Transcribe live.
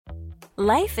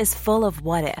Life is full of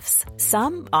what-ifs.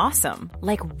 Some awesome,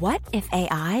 like what if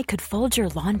AI could fold your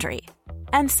laundry?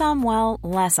 And some, well,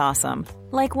 less awesome,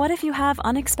 like what if you have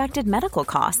unexpected medical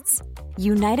costs?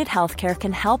 United Healthcare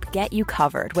can help get you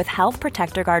covered with Health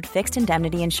Protector Guard fixed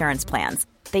indemnity insurance plans.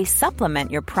 They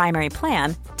supplement your primary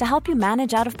plan to help you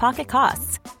manage out-of-pocket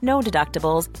costs. No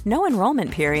deductibles, no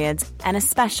enrollment periods, and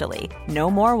especially no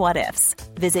more what-ifs.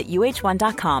 Visit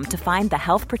uh1.com to find the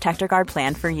Health Protector Guard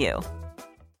plan for you.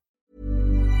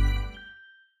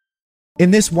 In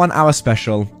this 1 hour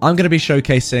special, I'm going to be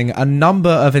showcasing a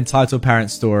number of entitled parent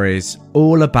stories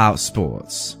all about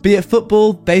sports. Be it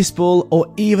football, baseball,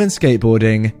 or even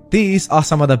skateboarding, these are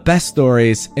some of the best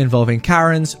stories involving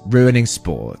Karens ruining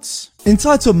sports.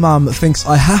 Entitled mum thinks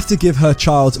I have to give her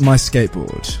child my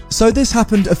skateboard. So this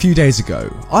happened a few days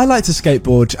ago. I like to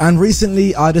skateboard and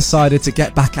recently I decided to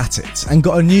get back at it and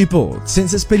got a new board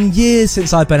since it's been years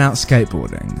since I've been out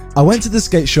skateboarding. I went to the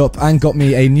skate shop and got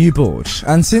me a new board,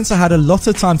 and since I had a lot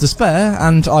of time to spare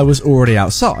and I was already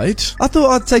outside, I thought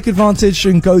I'd take advantage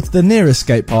and go to the nearest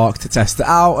skate park to test it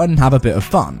out and have a bit of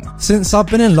fun. Since I've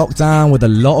been in lockdown with a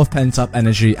lot of pent up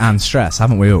energy and stress,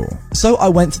 haven't we all? So I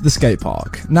went to the skate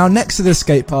park. Now next to this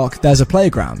skate park there's a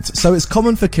playground, so it's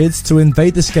common for kids to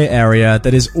invade the skate area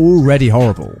that is already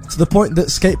horrible, to the point that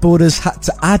skateboarders had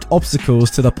to add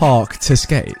obstacles to the park to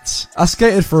skate. I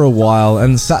skated for a while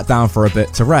and sat down for a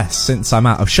bit to rest since I'm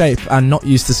out of shape and not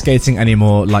used to skating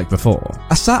anymore like before.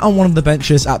 I sat on one of the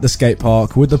benches at the skate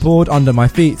park with the board under my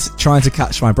feet trying to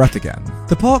catch my breath again.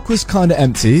 The park was kinda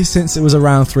empty since it was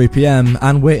around 3 PM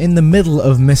and we're in the middle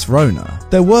of Miss Rona.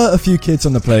 There were a few kids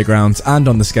on the playground and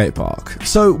on the skate park,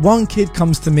 so one kid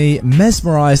comes to me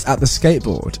mesmerized at the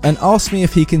skateboard and asks me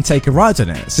if he can take a ride on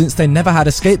it since they never had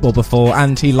a skateboard before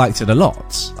and he liked it a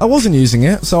lot. I wasn't using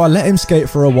it, so I let him skate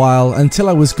for a while until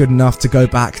I was good enough to go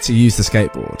back to use the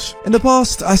skateboard. In the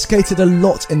past, I skated a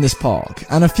lot in this park,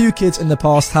 and a few kids in the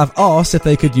past have asked if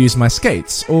they could use my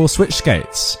skates or switch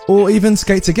skates or even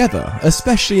skate together,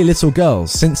 especially little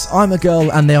girls since I'm a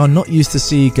girl and they are not used to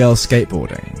see girls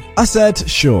skateboarding. I said,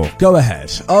 sure, go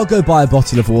ahead. I'll go buy a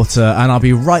bottle of water and I'll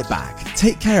be right back.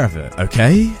 Take care of it,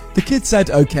 okay? The kid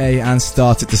said okay and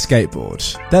started to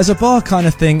skateboard. There's a bar kind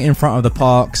of thing in front of the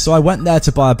park, so I went there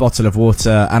to buy a bottle of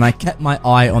water and I kept my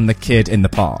eye on the kid in the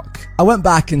park. I went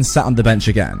back and sat on the bench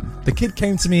again. The kid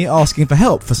came to me asking for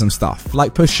help for some stuff,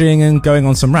 like pushing and going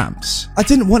on some ramps. I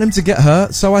didn't want him to get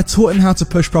hurt, so I taught him how to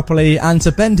push properly and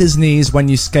to bend his knees when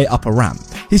you skate up a ramp.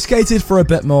 He skated for a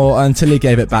bit more until he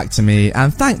gave it back to me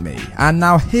and thanked me, and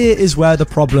now here is where the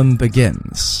problem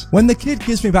begins. When the kid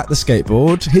gives me back the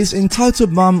skateboard, his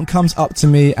entitled mum comes up to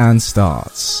me and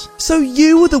starts, "So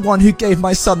you were the one who gave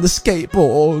my son the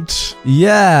skateboard?"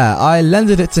 Yeah, I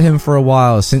lended it to him for a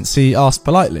while since he asked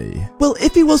politely. Well,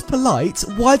 if he was polite,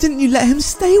 why didn't you let him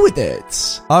stay with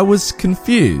it? I was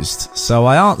confused, so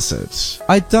I answered,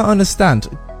 I don't understand.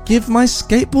 Give my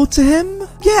skateboard to him?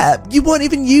 Yeah, you weren't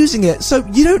even using it, so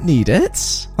you don't need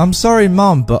it. I'm sorry,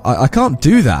 Mum, but I can't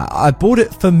do that. I bought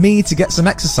it for me to get some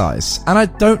exercise, and I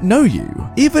don't know you.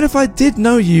 Even if I did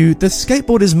know you, the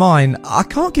skateboard is mine. I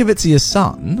can't give it to your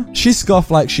son. She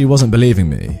scoffed like she wasn't believing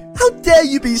me. How dare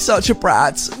you be such a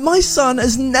brat? My son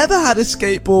has never had a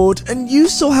skateboard, and you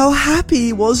saw how happy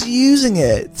he was using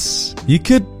it. You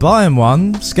could buy him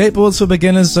one. Skateboards for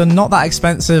beginners are not that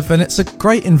expensive, and it's a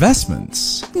great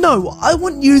investment. No, I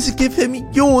want you to give him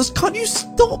yours. Can't you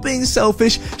stop being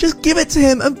selfish? Just give it to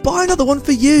him and buy another one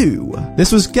for you.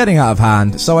 This was getting out of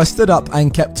hand, so I stood up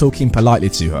and kept talking politely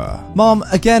to her. Mom,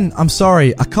 again, I'm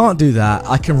sorry, I can't do that.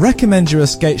 I can recommend you a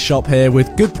skate shop here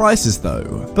with good prices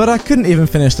though. But I couldn't even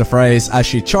finish the phrase as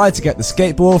she tried to get the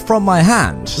skateboard from my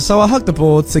hand, so I hugged the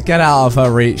board to get out of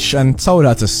her reach and told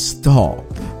her to stop.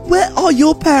 Where are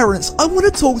your parents? I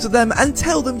want to talk to them and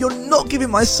tell them you're not giving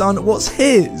my son what's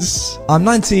his. I'm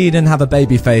 19 and have a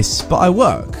baby face, but I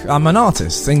work. I'm an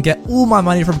artist and get all my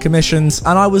money from commissions,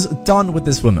 and I was done with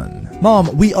this woman.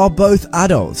 Mom, we are both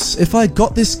adults. If I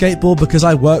got this skateboard because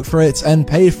I worked for it and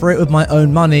paid for it with my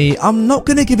own money, I'm not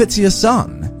going to give it to your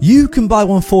son. You can buy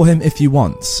one for him if you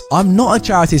want. I'm not a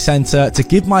charity centre to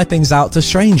give my things out to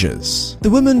strangers. The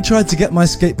woman tried to get my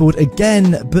skateboard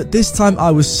again, but this time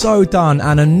I was so done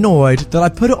and annoyed that I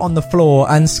put it on the floor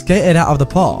and skated out of the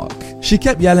park. She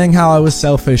kept yelling how I was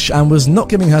selfish and was not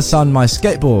giving her son my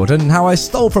skateboard and how I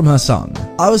stole from her son.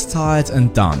 I was tired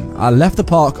and done. I left the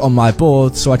park on my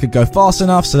board so I could go fast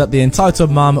enough so that the entitled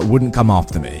mum wouldn't come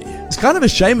after me. It's kind of a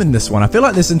shame in this one. I feel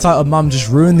like this entitled mum just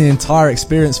ruined the entire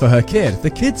experience for her kid. The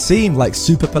kid seemed like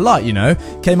super polite, you know?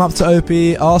 Came up to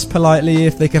Opie, asked politely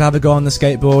if they could have a go on the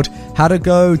skateboard, had a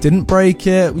go, didn't break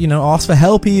it, you know, asked for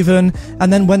help even,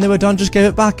 and then when they were done, just gave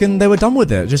it back and they were done with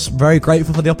it. Just very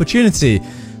grateful for the opportunity.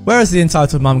 Whereas the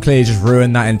entitled mum clearly just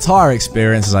ruined that entire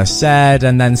experience, as I said,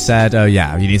 and then said, oh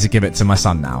yeah, you need to give it to my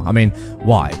son now. I mean,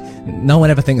 why? No one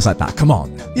ever thinks like that, come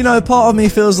on. You know, part of me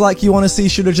feels like you honestly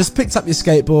should have just picked up your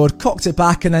skateboard, cocked it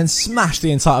back, and then smashed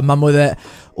the entitled mum with it.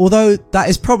 Although that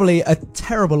is probably a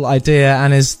terrible idea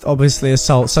and is obviously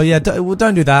assault. So yeah,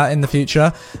 don't do that in the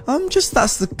future. Just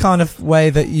that's the kind of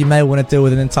way that you may want to deal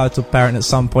with an entitled parent at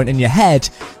some point in your head.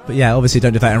 But yeah, obviously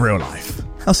don't do that in real life.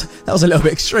 That was a little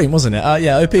bit extreme, wasn't it?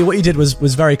 Yeah, OP, what you did was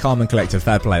very calm and collected.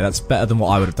 Fair play. That's better than what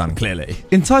I would have done, clearly.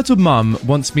 Entitled mum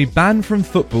wants me banned from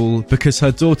football because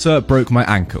her daughter broke my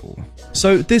ankle.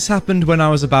 So this happened when I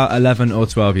was about 11 or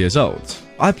 12 years old.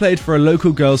 I played for a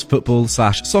local girls'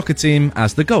 football/soccer team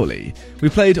as the goalie. We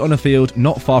played on a field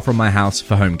not far from my house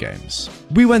for home games.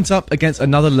 We went up against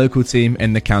another local team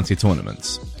in the county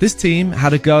tournament. This team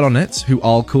had a girl on it who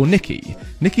I'll call Nikki.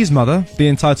 Nikki's mother, the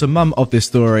entitled mum of this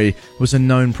story, was a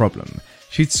known problem.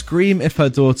 She'd scream if her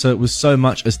daughter was so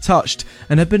much as touched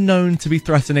and had been known to be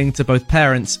threatening to both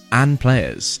parents and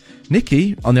players.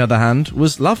 Nikki, on the other hand,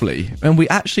 was lovely, and we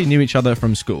actually knew each other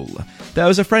from school. There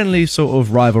was a friendly sort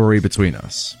of rivalry between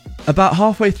us. About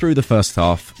halfway through the first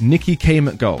half, Nikki came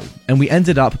at goal, and we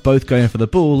ended up both going for the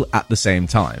ball at the same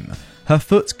time. Her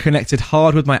foot connected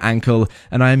hard with my ankle,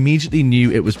 and I immediately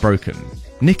knew it was broken.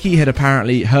 Nikki had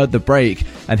apparently heard the break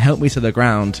and helped me to the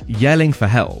ground, yelling for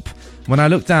help. When I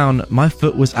looked down, my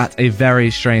foot was at a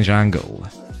very strange angle.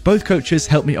 Both coaches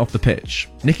helped me off the pitch.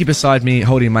 Nikki beside me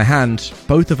holding my hand,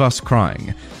 both of us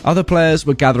crying. Other players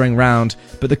were gathering round,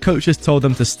 but the coaches told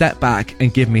them to step back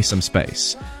and give me some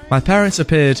space. My parents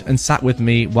appeared and sat with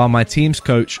me while my team's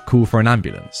coach called for an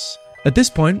ambulance. At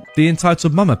this point, the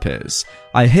entitled mum appears.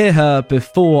 I hear her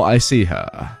before I see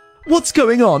her. "What's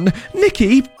going on?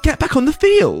 Nikki, get back on the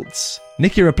fields!"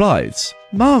 Nikki replied,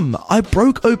 "Mum, I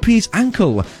broke OP's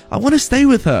ankle. I want to stay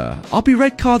with her. I'll be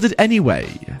red carded anyway."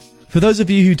 For those of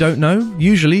you who don't know,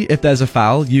 usually if there's a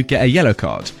foul, you get a yellow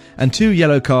card, and 2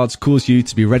 yellow cards cause you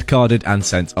to be red carded and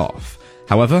sent off.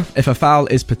 However, if a foul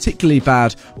is particularly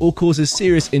bad or causes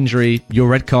serious injury, you're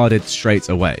red carded straight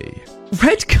away.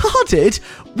 Red carded?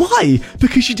 Why?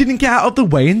 Because you didn't get out of the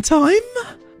way in time?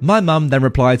 My mum then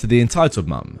replied to the entitled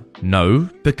mum, "No,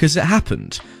 because it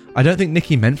happened. I don't think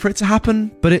Nikki meant for it to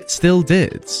happen, but it still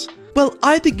did." "Well,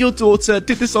 I think your daughter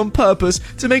did this on purpose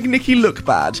to make Nikki look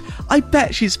bad. I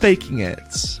bet she's faking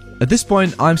it." At this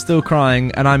point, I'm still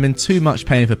crying and I'm in too much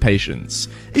pain for patience.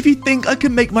 "If you think I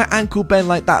can make my ankle bend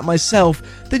like that myself,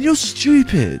 then you're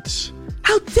stupid.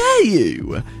 How dare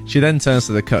you?" She then turns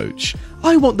to the coach.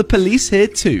 "I want the police here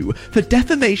too, for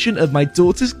defamation of my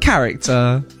daughter's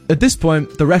character." At this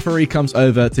point, the referee comes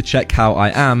over to check how I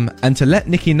am and to let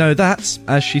Nikki know that,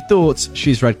 as she thought,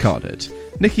 she's red carded.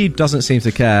 Nikki doesn't seem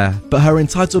to care, but her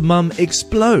entitled mum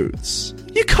explodes.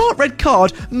 "You can't red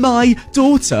card my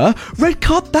daughter. Red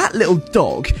card that little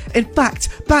dog. In fact,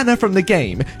 ban her from the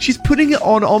game. She's putting it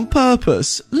on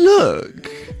purpose. Look."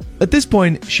 At this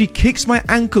point, she kicks my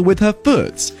ankle with her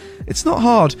foot. It's not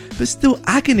hard, but still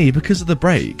agony because of the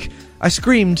break. I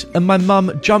screamed and my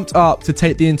mum jumped up to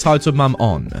take the entitled mum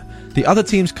on. The other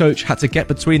team's coach had to get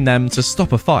between them to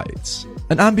stop a fight.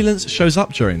 An ambulance shows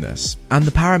up during this, and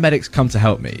the paramedics come to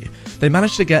help me. They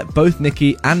managed to get both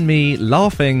Nikki and me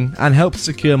laughing and helped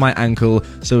secure my ankle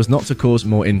so as not to cause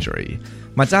more injury.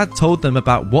 My dad told them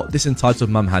about what this entitled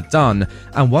mum had done,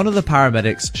 and one of the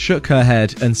paramedics shook her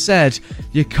head and said,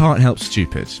 "You can't help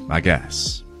stupid, I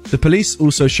guess." The police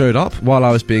also showed up while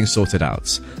I was being sorted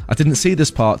out. I didn't see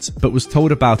this part, but was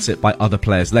told about it by other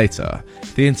players later.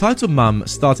 The entitled mum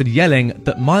started yelling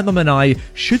that my mum and I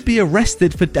should be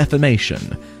arrested for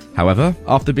defamation. However,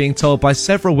 after being told by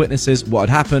several witnesses what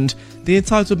had happened, the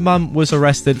entitled mum was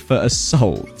arrested for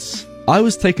assault. I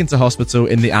was taken to hospital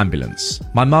in the ambulance,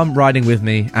 my mum riding with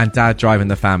me and dad driving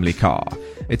the family car.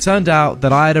 It turned out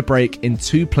that I had a break in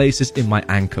 2 places in my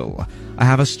ankle. I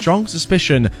have a strong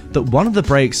suspicion that one of the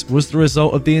breaks was the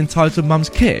result of the entitled mum's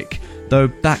kick, though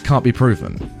that can't be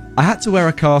proven. I had to wear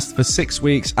a cast for 6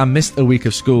 weeks and missed a week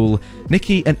of school.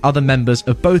 Nikki and other members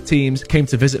of both teams came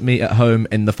to visit me at home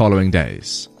in the following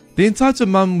days. The entitled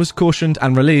mum was cautioned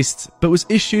and released, but was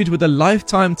issued with a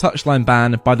lifetime touchline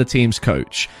ban by the team's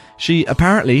coach. She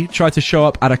apparently tried to show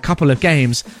up at a couple of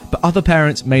games, but other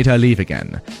parents made her leave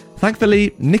again.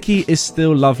 Thankfully, Nikki is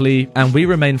still lovely and we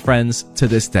remain friends to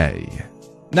this day.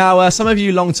 Now, some of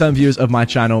you long-term viewers of my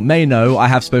channel may know, I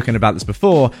have spoken about this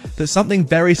before, that something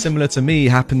very similar to me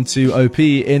happened to OP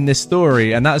in this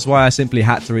story, and that is why I simply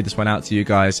had to read this one out to you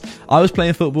guys. I was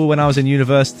playing football when I was in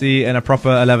university in a proper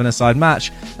 11-a-side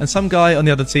match, and some guy on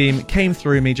the other team came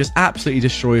through me, just absolutely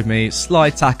destroyed me,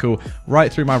 slide tackle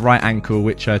right through my right ankle,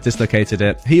 which dislocated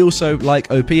it. He also, like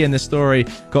OP in this story,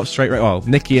 got straight red, well,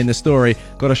 Nikki in this story,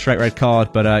 got a straight red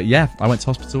card, but yeah, I went to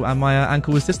hospital and my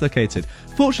ankle was dislocated.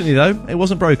 Fortunately though, it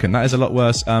wasn't broken. That is a lot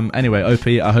worse. Anyway, OP,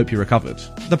 I hope you recovered.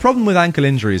 The problem with ankle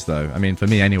injuries though, I mean for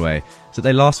me anyway, is that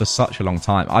they last for such a long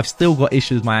time. I've still got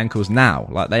issues with my ankles now.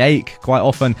 Like, they ache quite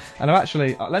often, and I've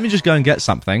actually, let me just go and get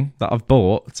something that I've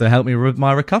bought to help me with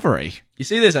my recovery. You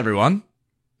see this, everyone?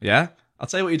 Yeah? I'll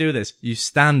tell you what you do with this. You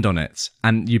stand on it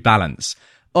and you balance.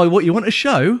 Oh, what, you want a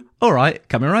show? Alright,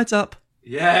 coming right up.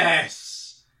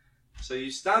 Yes! So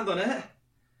you stand on it,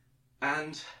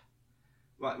 and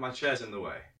right, my chair's in the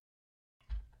way.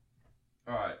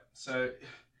 Alright, so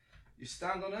you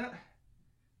stand on it,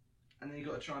 and then you've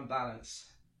got to try and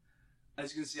balance.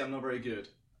 As you can see, I'm not very good,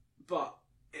 but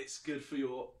it's good for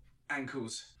your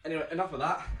ankles. Anyway, enough of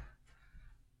that.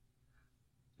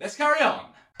 Let's carry on.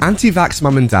 Anti-vax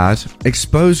mum and dad,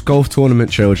 exposed golf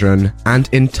tournament children, and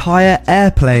entire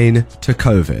airplane to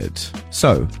COVID.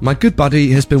 So, my good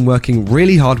buddy has been working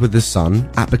really hard with his son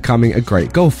at becoming a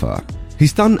great golfer.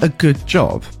 He's done a good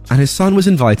job, and his son was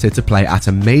invited to play at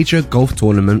a major golf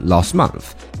tournament last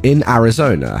month in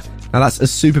Arizona. Now that's a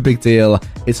super big deal.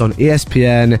 It's on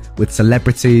ESPN with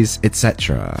celebrities,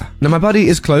 etc. Now my buddy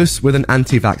is close with an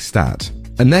anti-vax dad,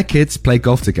 and their kids play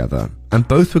golf together, and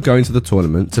both were going to the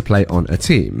tournament to play on a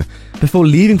team. Before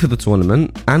leaving for the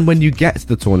tournament, and when you get to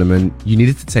the tournament, you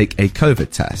needed to take a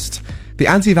COVID test. The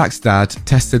anti-vax dad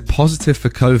tested positive for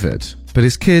COVID, but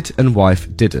his kid and wife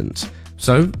didn't.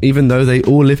 So, even though they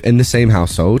all live in the same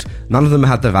household, none of them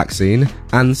had the vaccine,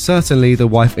 and certainly the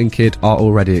wife and kid are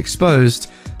already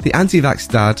exposed, the anti-vax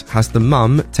dad has the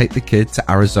mum take the kid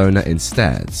to Arizona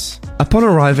instead. Upon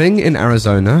arriving in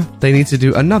Arizona, they need to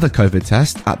do another COVID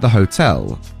test at the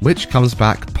hotel, which comes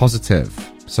back positive.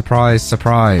 Surprise,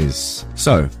 surprise.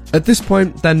 So, at this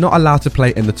point, they're not allowed to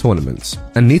play in the tournament,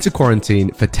 and need to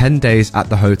quarantine for 10 days at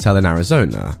the hotel in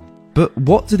Arizona. But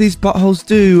what do these buttholes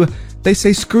do? They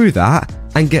say screw that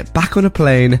and get back on a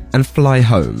plane and fly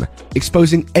home,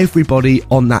 exposing everybody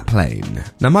on that plane.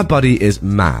 Now my buddy is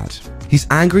mad. He's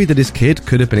angry that his kid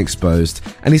could have been exposed,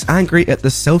 and he's angry at the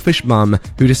selfish mum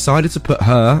who decided to put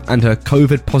her and her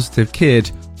COVID positive kid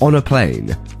on a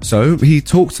plane. So he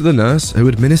talks to the nurse who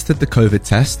administered the COVID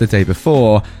test the day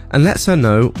before and lets her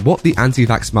know what the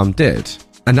anti-vax mum did.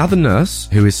 Another nurse,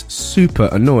 who is super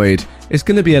annoyed, is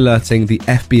going to be alerting the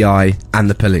FBI and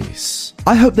the police.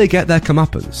 I hope they get their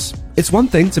comeuppance. It's one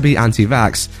thing to be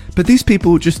anti-vax, but these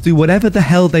people just do whatever the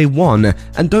hell they want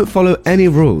and don't follow any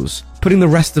rules, putting the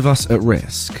rest of us at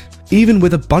risk. Even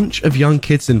with a bunch of young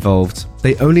kids involved,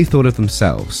 they only thought of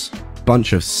themselves.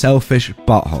 Bunch of selfish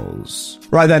buttholes.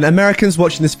 Right then, Americans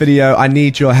watching this video, I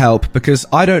need your help because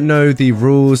I don't know the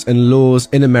rules and laws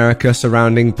in America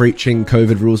surrounding breaching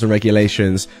COVID rules and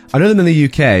regulations. I know them in the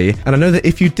UK, and I know that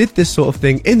if you did this sort of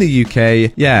thing in the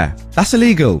UK, yeah, that's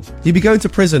illegal. You'd be going to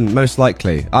prison, most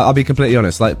likely. I'll be completely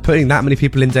honest, like putting that many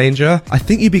people in danger, I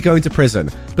think you'd be going to prison.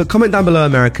 But comment down below,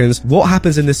 Americans, what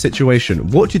happens in this situation?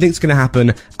 What do you think is going to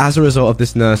happen as a result of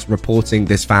this nurse reporting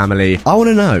this family? I want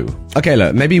to know. Okay,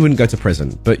 look, maybe you wouldn't go to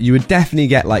prison, but you would definitely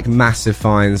get like massive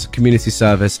fines, community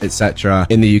service, etc.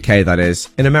 in the UK, that is.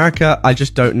 In America, I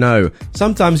just don't know.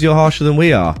 Sometimes you're harsher than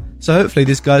we are. So hopefully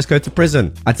these guys go to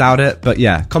prison. I doubt it, but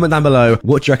yeah, comment down below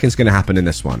what do you reckon is going to happen in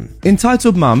this one.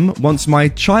 Entitled Mum wants my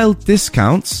child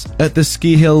discounts at the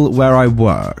ski hill where I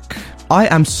work. I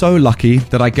am so lucky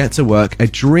that I get to work a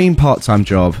dream part-time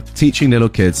job teaching little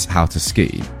kids how to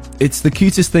ski. It's the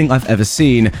cutest thing I've ever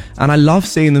seen, and I love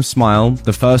seeing them smile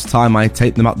the first time I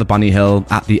take them up the bunny hill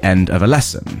at the end of a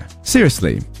lesson.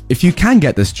 Seriously, if you can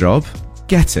get this job,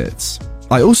 get it.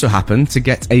 I also happen to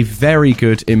get a very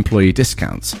good employee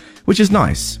discount, which is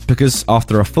nice because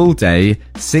after a full day,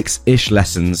 6-ish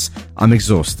lessons, I'm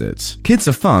exhausted. Kids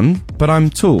are fun, but I'm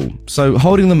tall, so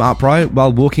holding them upright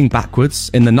while walking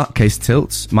backwards in the nutcase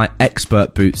tilts my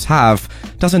expert boots have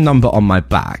does a number on my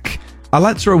back. I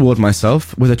like to reward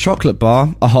myself with a chocolate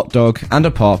bar, a hot dog, and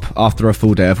a pop after a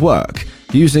full day of work,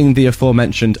 using the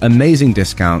aforementioned amazing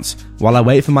discounts while I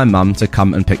wait for my mum to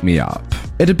come and pick me up.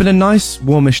 It had been a nice,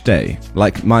 warmish day,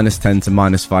 like -10 to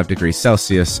 -5 degrees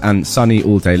Celsius and sunny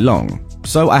all day long.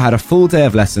 So I had a full day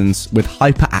of lessons with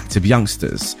hyperactive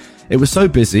youngsters. It was so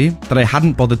busy that I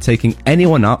hadn't bothered taking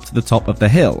anyone up to the top of the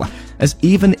hill, as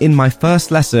even in my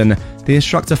first lesson, the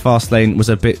instructor fast lane was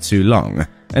a bit too long.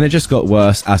 and it just got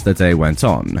worse as the day went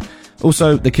on.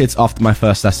 Also, the kids after my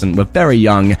first lesson were very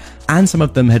young, and some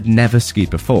of them had never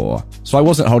skied before, so I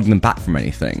wasn't holding them back from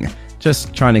anything.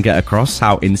 Just trying to get across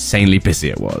how insanely busy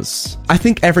it was. I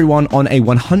think everyone on a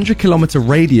 100-kilometer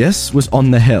radius was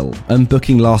on the hill and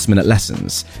booking last-minute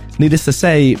lessons. Needless to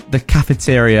say, the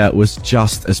cafeteria was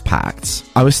just as packed.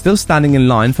 I was still standing in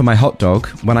line for my hot dog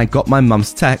when I got my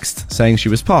mum's text saying she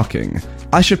was parking.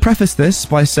 I should preface this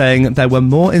by saying there were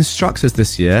more instructors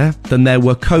this year than there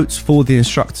were coats for the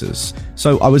instructors,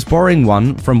 so I was borrowing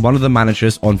one from one of the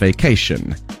managers on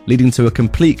vacation, leading to a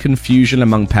complete confusion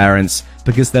among parents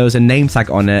because there was a name tag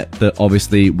on it that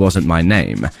obviously wasn't my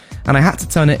name, and I had to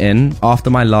turn it in after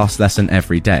my last lesson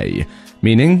every day,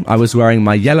 meaning I was wearing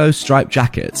my yellow striped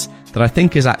jacket that I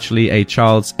think is actually a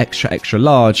child's extra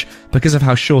large because of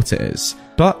how short it is.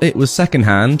 But it was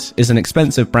secondhand, is an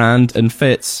expensive brand, and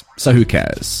fits, so who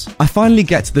cares? I finally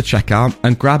get to the checkout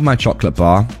and grab my chocolate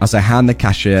bar as I hand the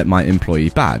cashier my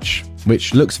employee badge,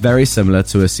 which looks very similar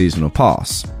to a seasonal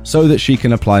pass, so that she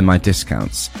can apply my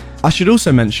discounts. I should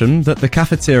also mention that the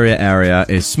cafeteria area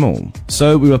is small,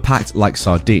 so we were packed like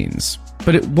sardines.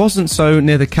 But it wasn't so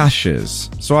near the cashiers,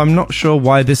 so I'm not sure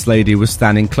why this lady was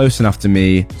standing close enough to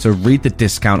me to read the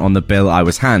discount on the bill I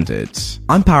was handed.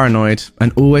 I'm paranoid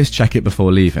and always check it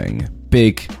before leaving.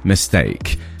 Big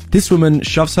mistake. This woman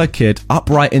shoves her kid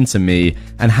upright into me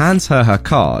and hands her her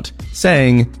card,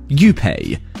 saying, "You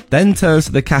pay," then turns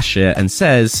to the cashier and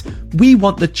says, "We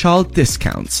want the child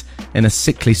discount," in a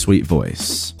sickly sweet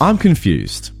voice. I'm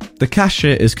confused. The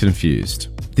cashier is confused.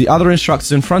 The other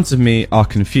instructors in front of me are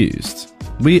confused.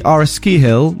 We are a ski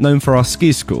hill known for our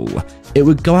ski school. It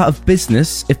would go out of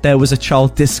business if there was a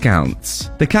child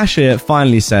discount. The cashier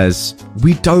finally says,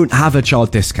 "We don't have a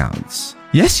child discount."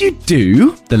 "Yes, you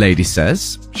do," the lady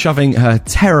says, shoving her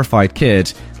terrified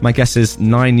kid, my guess is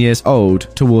 9 years old,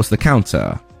 towards the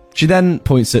counter. She then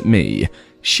points at me.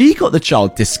 "She got the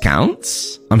child discount."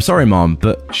 "I'm sorry, Mom,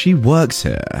 but she works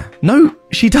here." "No,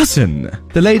 she doesn't."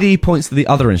 The lady points to the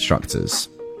other instructors.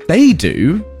 "They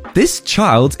do. This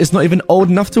child is not even old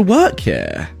enough to work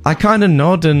here." I kind of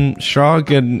nod and shrug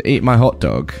and eat my hot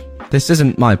dog. This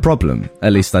isn't my problem,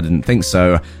 at least I didn't think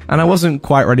so, and I wasn't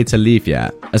quite ready to leave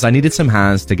yet, as I needed some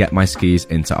hands to get my skis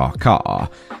into our car.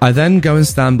 I then go and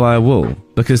stand by a wall,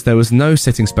 because there was no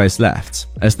sitting space left,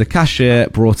 as the cashier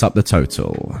brought up the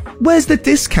total. "Where's the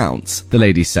discount?" the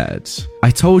lady said.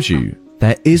 "I told you.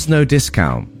 There is no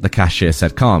discount," the cashier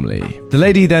said calmly. The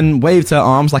lady then waved her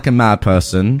arms like a mad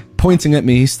person, pointing at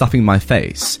me, stuffing my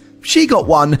face. "She got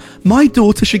one. My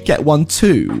daughter should get one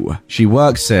too. She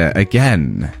works here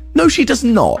again." "No, she does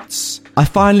not." I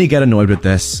finally get annoyed with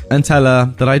this and tell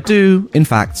her that I do, in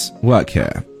fact, work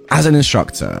here as an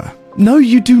instructor. "No,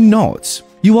 you do not.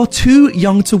 You are too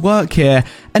young to work here,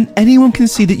 and anyone can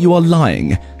see that you are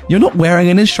lying. You're not wearing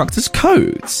an instructor's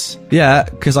coat." "Yeah,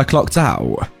 because I clocked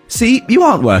out." "See, you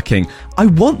aren't working. I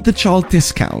want the child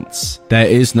discounts." "There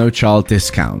is no child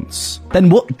discounts." "Then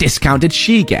what discount did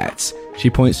she get?" She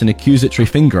points an accusatory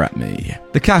finger at me.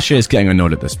 The cashier is getting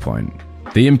annoyed at this point.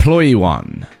 "The employee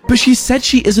one." "But she said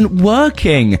she isn't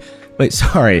working." Wait,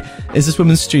 sorry, is this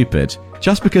woman stupid?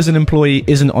 Just because an employee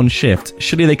isn't on shift,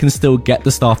 surely they can still get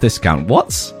the staff discount.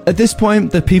 What? At this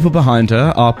point, the people behind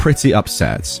her are pretty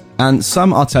upset, and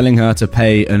some are telling her to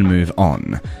pay and move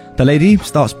on. The lady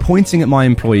starts pointing at my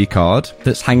employee card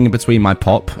that's hanging between my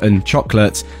pop and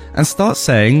chocolate and starts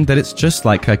saying that it's just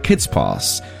like her kids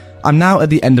pass. I'm now at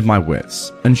the end of my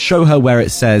wits and show her where it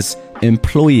says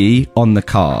employee on the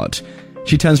card.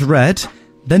 She turns red,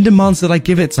 then demands that I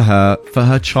give it to her for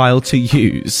her child to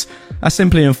use. I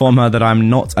simply inform her that I'm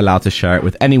not allowed to share it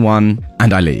with anyone,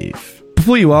 and I leave.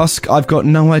 Before you ask, I've got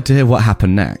no idea what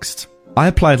happened next. I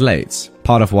applied late,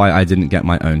 part of why I didn't get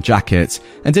my own jacket,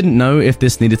 and didn't know if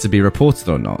this needed to be reported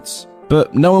or not.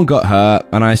 But no one got hurt,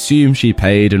 and I assume she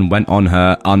paid and went on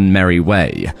her unmerry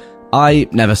way. I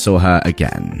never saw her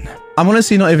again. I'm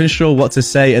honestly not even sure what to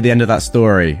say at the end of that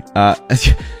story.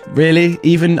 Really?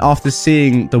 Even after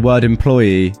seeing the word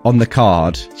employee on the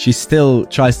card, she still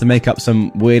tries to make up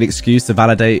some weird excuse to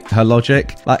validate her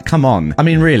logic? Like, come on. I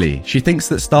mean, really, she thinks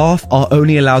that staff are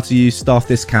only allowed to use staff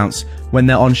discounts when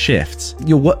they're on shift.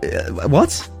 What?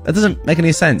 That doesn't make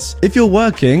any sense. If you're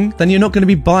working, then you're not going to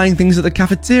be buying things at the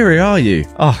cafeteria, are you?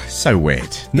 Oh, so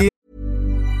weird.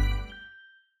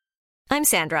 I'm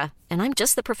Sandra, and I'm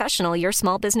just the professional your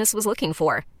small business was looking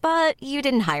for. But you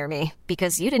didn't hire me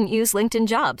because you didn't use LinkedIn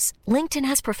Jobs. LinkedIn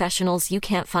has professionals you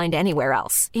can't find anywhere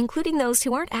else, including those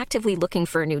who aren't actively looking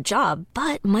for a new job,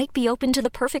 but might be open to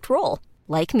the perfect role,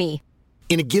 like me.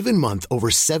 In a given month, over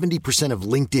 70% of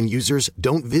LinkedIn users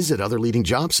don't visit other leading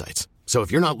job sites. So if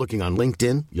you're not looking on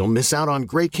LinkedIn, you'll miss out on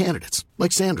great candidates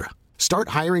like Sandra. Start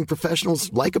hiring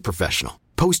professionals like a professional.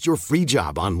 Post your free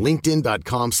job on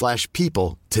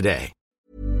linkedin.com/people today.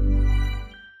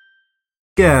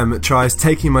 Tries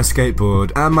taking my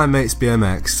skateboard and my mate's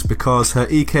BMX because her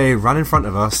EK ran in front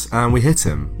of us and we hit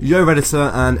him. Yo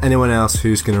Redditor and anyone else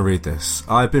who's going to read this.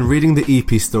 I've been reading the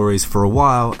EP stories for a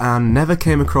while and never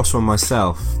came across one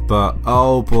myself, but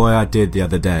oh boy I did the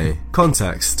other day.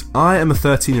 Context: I am a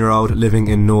 13-year-old living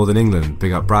in Northern England,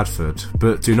 big up Bradford,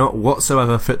 but do not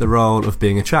whatsoever fit the role of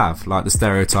being a chav, like the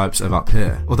stereotypes of up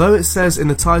here. Although it says in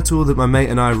the title that my mate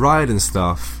and I ride and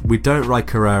stuff, we don't ride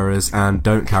Carreras and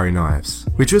don't carry knives.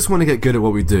 We just want to get good at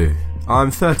what we do.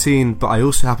 I'm 13, but I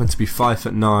also happen to be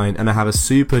 5'9" and I have a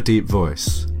super deep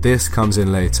voice. This comes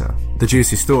in later. The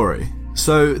juicy story.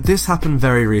 So this happened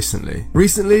very recently.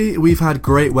 Recently, we've had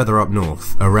great weather up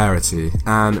north, a rarity,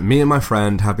 and me and my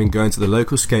friend have been going to the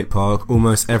local skate park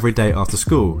almost every day after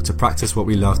school to practice what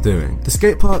we love doing. The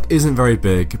skate park isn't very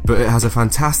big, but it has a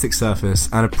fantastic surface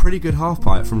and a pretty good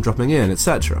halfpipe from dropping in,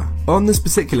 etc. On this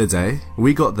particular day,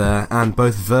 we got there and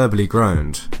both verbally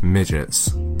groaned.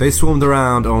 Midgets. They swarmed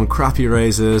around on crappy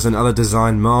razors and other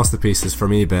design masterpieces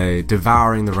from eBay,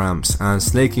 devouring the ramps and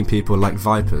snaking people like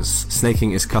vipers.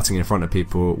 Snaking is cutting in front of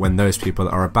people when those people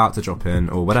are about to drop in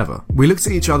or whatever. We looked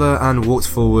at each other and walked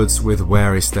forwards with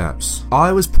wary steps.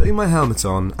 I was putting my helmet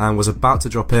on and was about to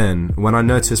drop in when I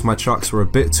noticed my chucks were a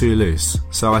bit too loose,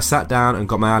 so I sat down and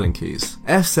got my Allen keys.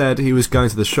 F said he was going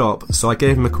to the shop, so I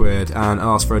gave him a quid and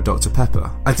asked for a Dr. Pepper.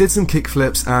 I did some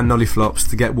kickflips and nollie flops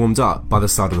to get warmed up by the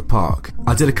side of the park.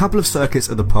 I did a couple of circuits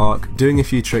at the park, doing a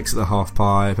few tricks at the half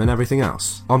pipe and everything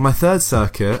else. On my third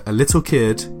circuit, a little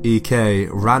kid, EK,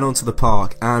 ran onto the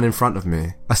park and in front of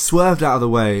me. I swerved out of the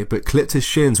way but clipped his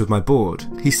shins with my board.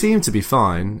 He seemed to be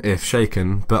fine, if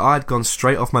shaken, but I'd gone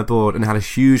straight off my board and had a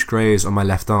huge graze on my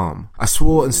left arm. I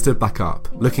swore and stood back up,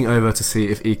 looking over to see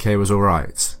if EK was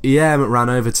alright. EM ran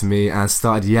over to me and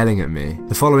started yelling at me.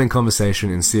 The following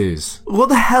conversation ensues. "What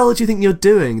the hell do you think you're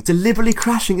doing? Deliberately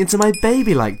crashing into my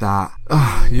baby like that?"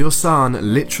 Your son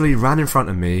literally ran in front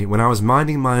of me when I was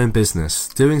minding my own business,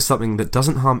 doing something that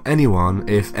doesn't harm anyone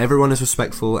if everyone is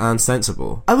respectful and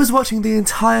sensible. I was watching the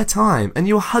entire time and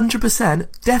you 100%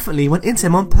 definitely went into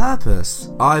him on purpose.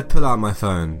 I pull out my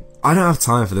phone. "I don't have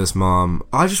time for this, Mom.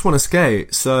 I just want to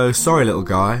skate, so sorry little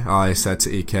guy," I said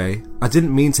to EK. "I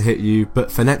didn't mean to hit you,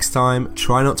 but for next time,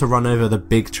 try not to run over the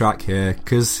big track here,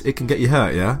 cause it can get you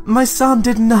hurt, yeah?" "My son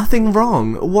did nothing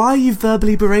wrong. Why are you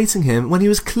verbally berating him when he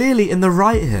was clearly in the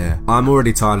right here?" "I'm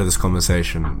already tired of this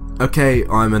conversation. Okay,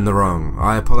 I'm in the wrong.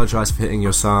 I apologise for hitting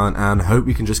your son and hope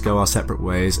we can just go our separate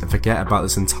ways and forget about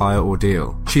this entire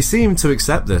ordeal." She seemed to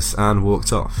accept this and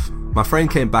walked off. My friend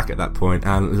came back at that point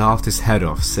and laughed his head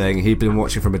off, saying he'd been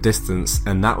watching from a distance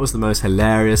and that was the most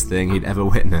hilarious thing he'd ever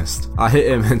witnessed. I hit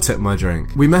him and took my drink.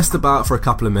 We messed about for a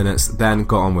couple of minutes, then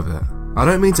got on with it. I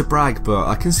don't mean to brag, but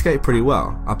I can skate pretty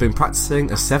well. I've been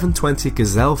practicing a 720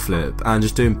 gazelle flip and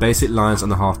just doing basic lines on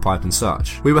the half pipe and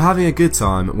such. We were having a good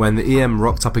time when the EM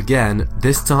rocked up again,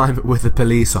 this time with a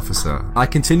police officer. I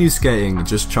continued skating,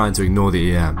 just trying to ignore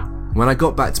the EM. When I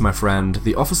got back to my friend,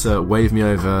 the officer waved me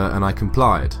over and I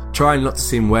complied, trying not to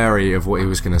seem wary of what he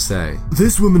was going to say.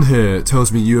 "This woman here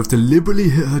tells me you have deliberately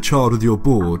hit her child with your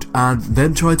board and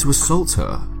then tried to assault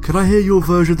her. Can I hear your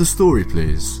version of the story,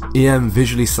 please?" EM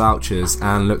visually slouches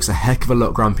and looks a heck of a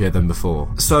lot grumpier than before.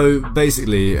 So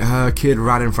basically, her kid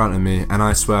ran in front of me and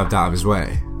I swerved out of his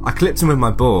way. I clipped him with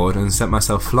my board and sent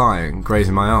myself flying,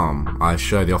 grazing my arm. I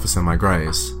show the officer my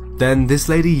graze. Then this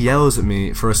lady yells at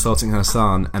me for assaulting her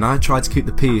son and I try to keep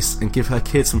the peace and give her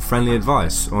kid some friendly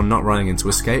advice on not running into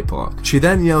a skate park. She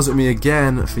then yells at me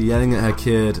again for yelling at her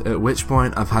kid, at which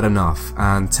point I've had enough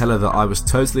and tell her that I was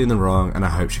totally in the wrong and I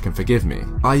hope she can forgive me.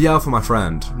 I yell for my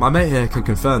friend. My mate here can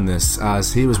confirm this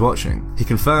as he was watching. He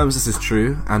confirms this is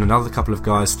true and another couple of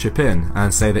guys chip in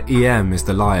and say that EM is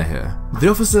the liar here. The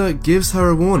officer gives her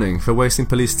a warning for wasting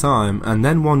police time and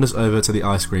then wanders over to the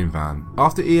ice cream van.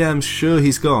 After EM's sure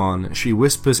he's gone, she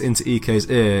whispers into EK's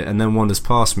ear and then wanders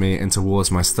past me and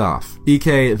towards my stuff.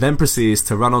 EK then proceeds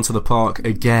to run onto the park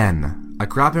again. I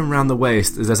grab him round the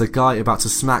waist as there's a guy about to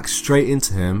smack straight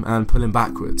into him and pull him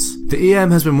backwards. The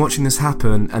EM has been watching this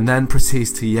happen and then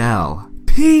proceeds to yell,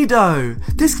 "Pedo!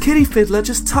 This kiddie fiddler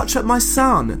just touched up my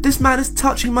son! This man is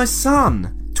touching my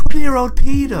son! 20-year-old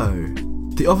pedo!"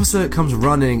 The officer comes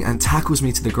running and tackles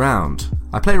me to the ground.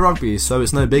 I play rugby, so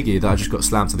it's no biggie that I just got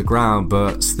slammed to the ground,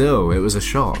 but still, it was a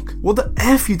shock. What the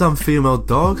F you done, female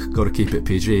dog? Gotta keep it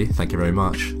PG, thank you very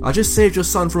much. I just saved your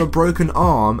son from a broken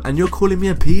arm, and you're calling me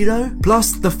a pedo?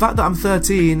 Plus, the fact that I'm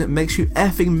 13 makes you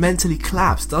effing mentally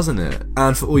collapsed, doesn't it?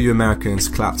 And for all you Americans,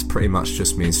 clapped pretty much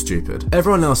just means stupid.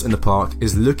 Everyone else in the park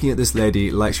is looking at this lady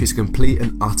like she's a complete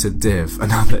and utter div,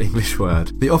 another English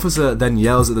word. The officer then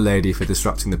yells at the lady for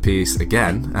disrupting the peace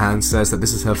again, and says that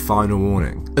this is her final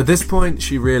warning. At this point,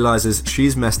 she realizes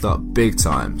she's messed up big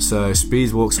time, so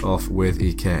Speed walks off with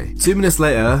EK. 2 minutes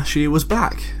later, she was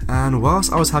back, and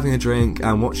whilst I was having a drink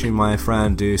and watching my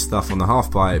friend do stuff on the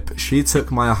halfpipe, she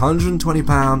took my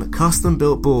 £120 custom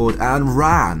built board and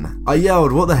ran. I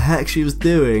yelled what the heck she was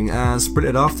doing and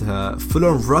sprinted after her, full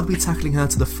on rugby tackling her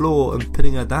to the floor and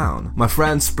pinning her down. My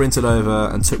friend sprinted over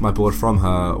and took my board from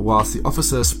her, whilst the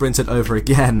officer sprinted over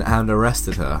again and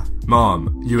arrested her.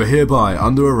 Mom, you are hereby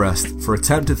under arrest for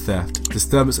attempted theft,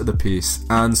 disturbance of the peace,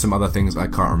 and some other things I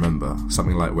can't remember,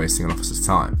 something like wasting an officer's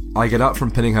time. I get up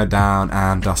from pinning her down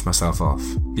and dust myself off.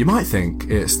 You might think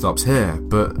it stops here,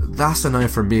 but that's a no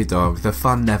from me, dog. The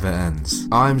fun never ends.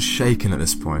 I'm shaken at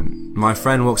this point. My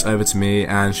friend walks over to me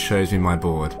and shows me my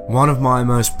board. One of my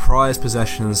most prized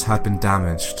possessions had been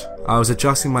damaged. I was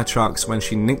adjusting my trucks when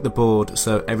she nicked the board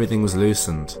so everything was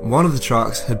loosened. One of the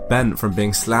trucks had bent from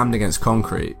being slammed against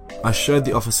concrete. I showed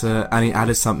the officer and he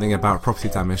added something about property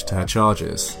damage to her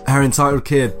charges. Her entitled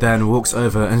kid then walks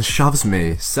over and shoves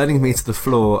me, sending me to the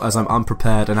floor as I'm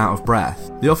unprepared and out of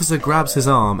breath. The officer grabs his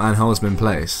arm and holds me in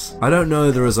place. I don't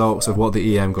know the results of what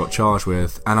the EM got charged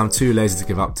with, and I'm too lazy to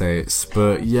give updates,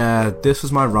 but yeah, this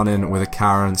was my run-in with a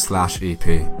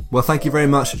Karen/EP. Well, thank you very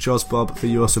much, Joz Bob, for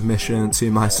your submission to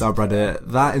my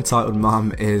subreddit. That entitled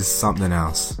mum is something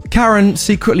else. Karen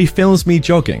secretly films me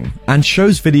jogging and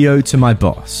shows video to my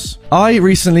boss. I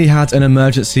recently had an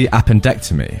emergency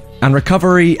appendectomy, and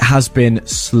recovery has been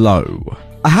slow.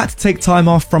 I had to take time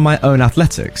off from my own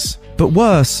athletics, but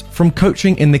worse, from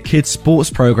coaching in the kids' sports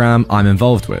program I'm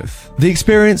involved with. The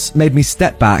experience made me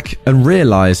step back and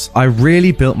realize I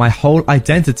really built my whole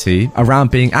identity around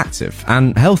being active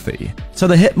and healthy. So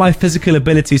the hit my physical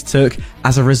abilities took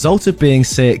as a result of being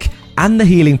sick and the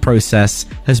healing process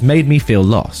has made me feel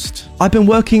lost. I've been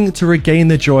working to regain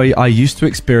the joy I used to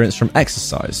experience from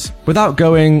exercise, without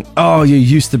going, oh, you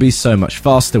used to be so much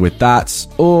faster with that,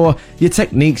 or your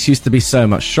techniques used to be so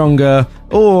much stronger,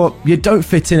 or you don't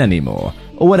fit in anymore,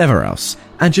 or whatever else,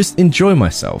 and just enjoy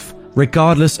myself,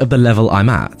 regardless of the level I'm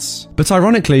at. But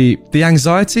ironically, the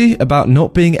anxiety about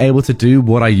not being able to do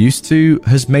what I used to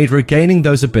has made regaining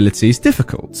those abilities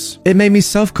difficult. It made me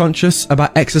self-conscious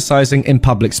about exercising in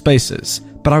public spaces,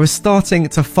 but I was starting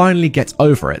to finally get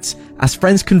over it, as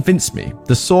friends convinced me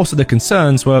the source of the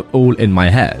concerns were all in my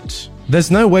head. There's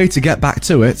no way to get back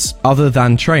to it other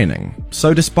than training,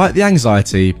 so despite the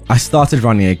anxiety, I started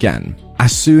running again,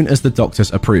 as soon as the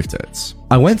doctors approved it.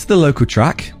 I went to the local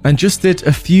track and just did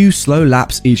a few slow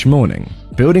laps each morning,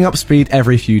 building up speed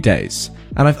every few days,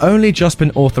 and I've only just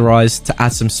been authorized to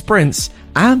add some sprints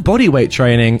and bodyweight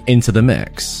training into the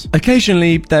mix.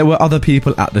 Occasionally, there were other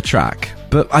people at the track,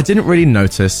 but I didn't really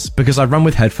notice because I run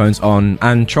with headphones on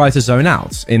and try to zone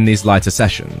out in these lighter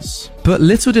sessions. But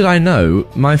little did I know,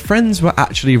 my friends were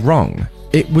actually wrong.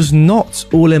 It was not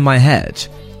all in my head.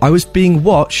 I was being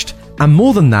watched, and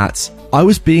more than that, I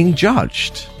was being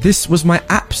judged. This was my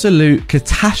absolute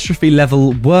catastrophe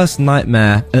level worst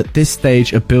nightmare at this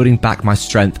stage of building back my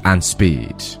strength and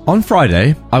speed. On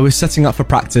Friday, I was setting up for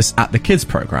practice at the kids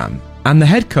program, and the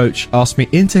head coach asked me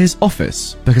into his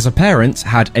office because a parent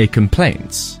had a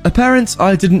complaint. A parent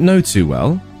I didn't know too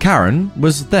well. Karen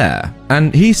was there,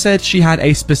 and he said she had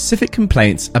a specific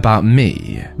complaint about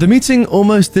me. The meeting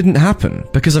almost didn't happen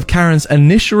because of Karen's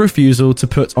initial refusal to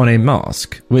put on a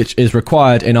mask, which is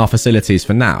required in our facilities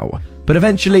for now. But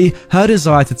eventually, her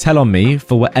desire to tell on me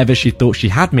for whatever she thought she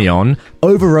had me on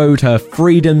overrode her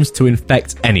freedoms to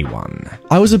infect anyone.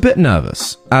 I was a bit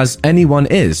nervous, as anyone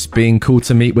is being called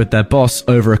to meet with their boss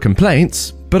over a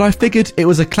complaint, but I figured it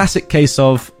was a classic case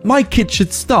of, my kid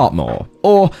should start more,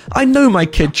 or I know my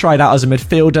kid tried out as a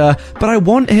midfielder, but I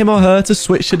want him or her to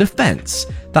switch to defense.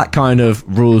 That kind of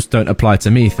rules don't apply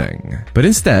to me thing. But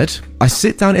instead, I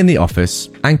sit down in the office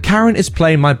and Karen is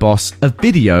playing my boss a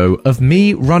video of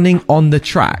me running on the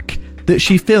track that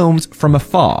she filmed from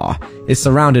afar. Is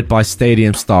surrounded by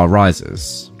stadium star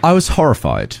risers. I was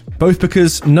horrified, both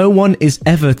because no one is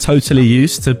ever totally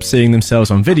used to seeing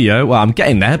themselves on video. Well, I'm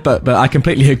getting there, but I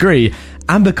completely agree.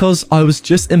 And because I was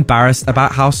just embarrassed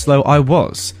about how slow I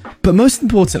was. But most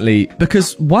importantly,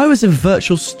 because why was a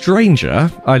virtual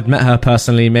stranger, I'd met her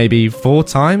personally maybe 4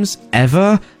 times,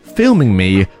 ever, filming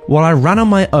me while I ran on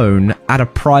my own at a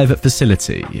private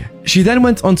facility. She then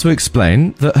went on to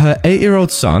explain that her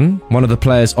 8-year-old son, one of the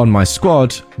players on my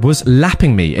squad, was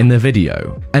lapping me in the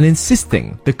video and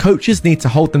insisting the coaches need to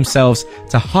hold themselves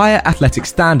to higher athletic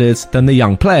standards than the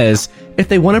young players if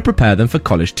they want to prepare them for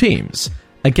college teams.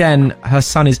 Again, her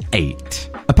son is 8.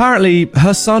 Apparently,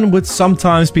 her son would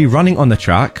sometimes be running on the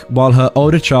track while her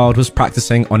older child was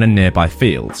practicing on a nearby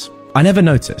field. I never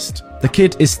noticed. The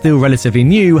kid is still relatively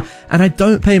new, and I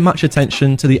don't pay much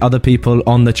attention to the other people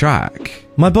on the track.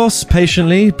 My boss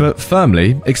patiently but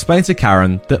firmly explained to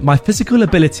Karen that my physical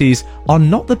abilities are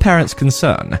not the parents'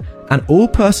 concern, and all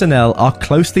personnel are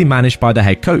closely managed by the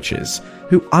head coaches,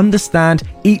 who understand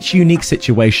each unique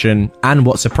situation and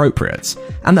what's appropriate,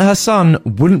 and that her son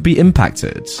wouldn't be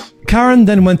impacted. Karen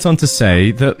then went on to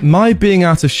say that my being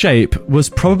out of shape was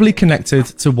probably connected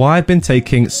to why I've been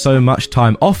taking so much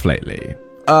time off lately.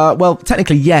 Well,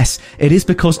 technically yes, it is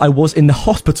because I was in the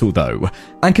hospital though,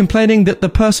 and complaining that the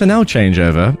personnel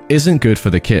changeover isn't good for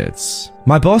the kids.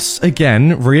 My boss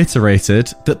again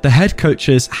reiterated that the head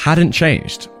coaches hadn't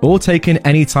changed or taken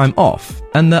any time off,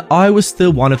 and that I was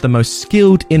still one of the most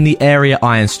skilled in the area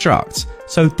I instruct,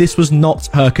 so this was not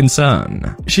her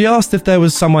concern. She asked if there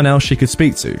was someone else she could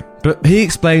speak to, but he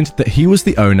explained that he was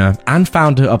the owner and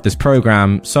founder of this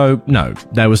program, so no,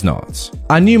 there was not.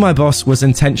 I knew my boss was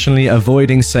intentionally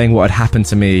avoiding saying what had happened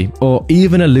to me or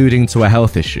even alluding to a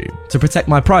health issue to protect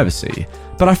my privacy,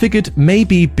 but I figured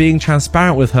maybe being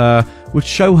transparent with her would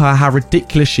show her how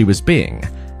ridiculous she was being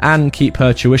and keep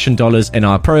her tuition dollars in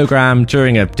our program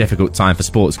during a difficult time for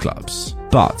sports clubs.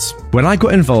 But when I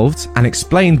got involved and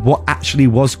explained what actually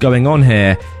was going on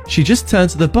here, she just turned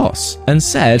to the boss and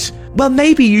said, well,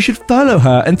 maybe you should follow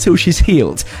her until she's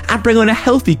healed and bring on a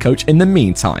healthy coach in the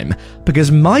meantime,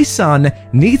 because my son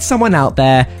needs someone out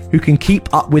there who can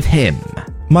keep up with him.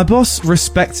 My boss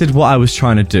respected what I was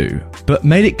trying to do, but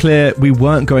made it clear we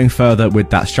weren't going further with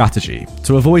that strategy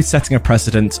to avoid setting a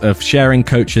precedent of sharing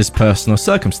coaches' personal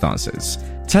circumstances.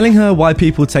 Telling her why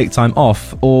people take time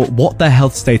off or what their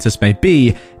health status may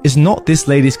be is not this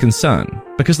lady's concern,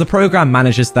 because the program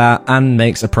manages that and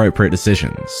makes appropriate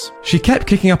decisions. She kept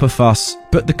kicking up a fuss,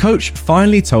 but the coach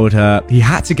finally told her he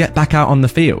had to get back out on the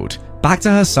field, back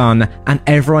to her son and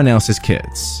everyone else's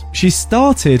kids. She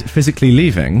started physically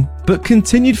leaving, but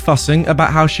continued fussing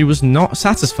about how she was not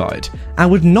satisfied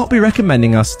and would not be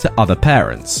recommending us to other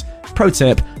parents. Pro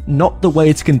tip, not the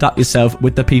way to conduct yourself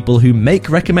with the people who make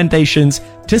recommendations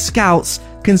to scouts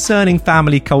concerning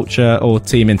family culture or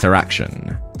team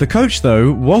interaction. The coach,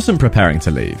 though, wasn't preparing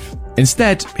to leave.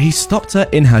 Instead, he stopped her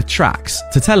in her tracks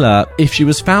to tell her if she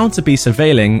was found to be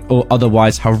surveilling or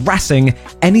otherwise harassing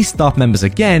any staff members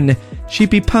again, she'd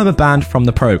be permabanned from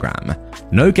the program.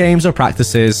 No games or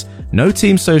practices, no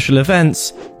team social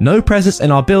events, no presence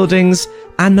in our buildings,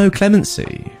 and no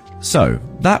clemency. So,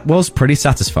 that was pretty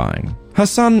satisfying. Her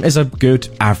son is a good,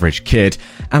 average kid,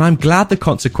 and I'm glad the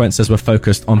consequences were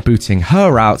focused on booting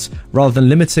her out rather than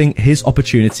limiting his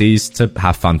opportunities to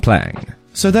have fun playing.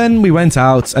 So then we went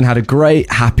out and had a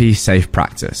great, happy, safe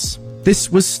practice.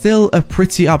 This was still a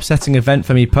pretty upsetting event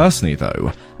for me personally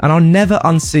though, and I'll never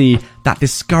unsee that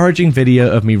discouraging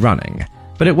video of me running,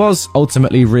 but it was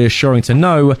ultimately reassuring to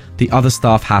know the other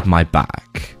staff had my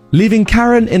back. Leaving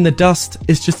Karen in the dust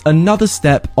is just another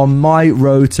step on my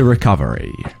road to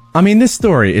recovery. I mean, this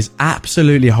story is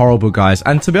absolutely horrible, guys,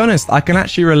 and to be honest, I can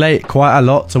actually relate quite a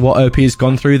lot to what OP's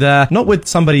gone through there. Not with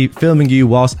somebody filming you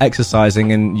whilst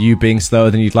exercising and you being slower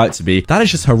than you'd like to be. That is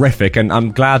just horrific, and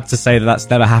I'm glad to say that that's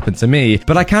never happened to me.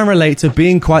 But I can relate to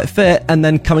being quite fit and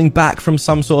then coming back from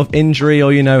some sort of injury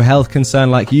or, health concern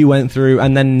like you went through,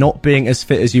 and then not being as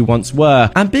fit as you once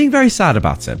were, and being very sad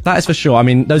about it. That is for sure. I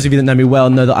mean, those of you that know me well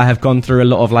know that I have gone through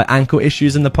a lot of ankle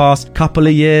issues in the past couple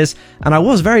of years, and I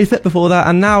was very fit before that,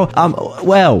 and now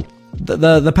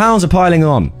the pounds are piling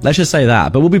on. Let's just say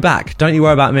that. But we'll be back. Don't you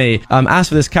worry about me. As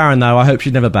for this Karen, though, I hope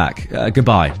she's never back.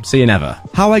 Goodbye. See you never.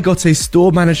 How I got a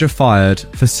store manager fired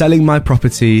for selling my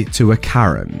property to a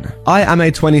Karen. I am a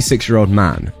 26-year-old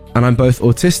man, and I'm both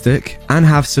autistic and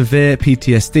have severe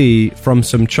PTSD from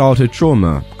some childhood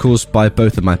trauma caused by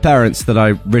both of my parents that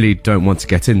I really don't want to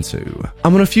get into.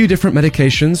 I'm on a few different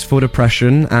medications for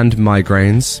depression and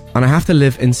migraines, and I have to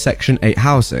live in Section 8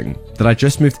 housing that I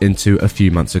just moved into a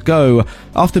few months ago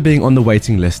after being on the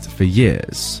waiting list for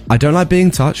years. I don't like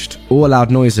being touched or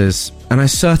loud noises, and I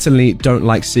certainly don't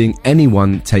like seeing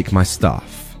anyone take my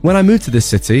stuff. When I moved to this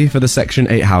city for the Section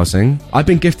 8 housing, I've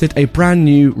been gifted a brand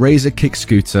new Razor kick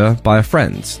scooter by a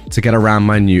friend to get around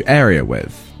my new area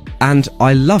with. And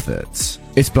I love it.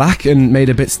 It's black and made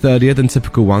a bit sturdier than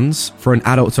typical ones for an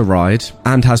adult to ride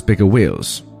and has bigger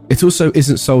wheels. It also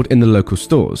isn't sold in the local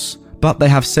stores, but they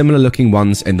have similar looking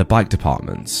ones in the bike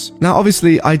departments. Now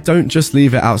obviously I don't just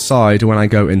leave it outside when I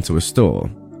go into a store.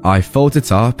 I fold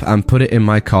it up and put it in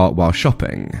my cart while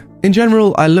shopping. In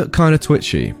general, I look kinda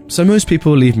twitchy, so most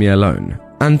people leave me alone,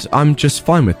 and I'm just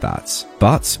fine with that.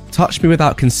 But touch me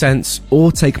without consent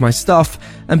or take my stuff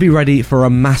and be ready for a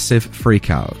massive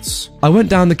freakout. I went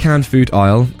down the canned food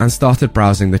aisle and started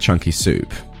browsing the chunky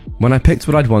soup. When I picked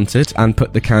what I'd wanted and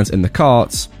put the cans in the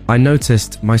cart, I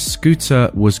noticed my scooter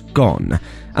was gone,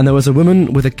 and there was a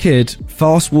woman with a kid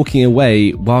fast walking away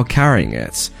while carrying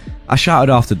it. I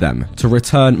shouted after them to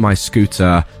return my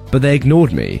scooter, but they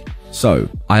ignored me, so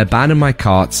I abandoned my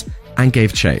cart and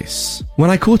gave chase.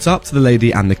 When I caught up to the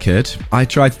lady and the kid, I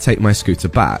tried to take my scooter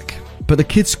back, but the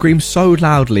kid screamed so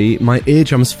loudly my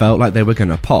eardrums felt like they were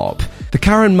gonna pop. The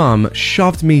Karen mum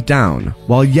shoved me down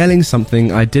while yelling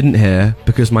something I didn't hear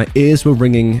because my ears were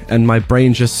ringing and my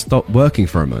brain just stopped working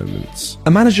for a moment.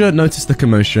 A manager noticed the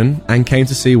commotion and came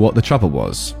to see what the trouble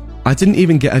was. I didn't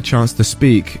even get a chance to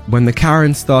speak when the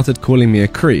Karen started calling me a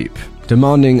creep,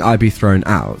 demanding I be thrown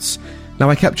out. Now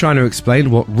I kept trying to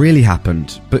explain what really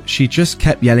happened, but she just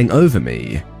kept yelling over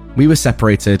me. We were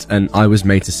separated and I was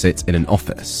made to sit in an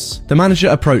office. The manager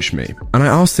approached me and I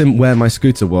asked him where my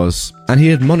scooter was, and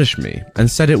he admonished me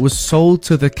and said it was sold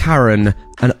to the Karen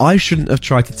and I shouldn't have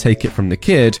tried to take it from the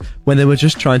kid when they were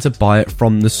just trying to buy it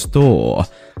from the store.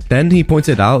 Then he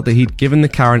pointed out that he'd given the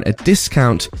Karen a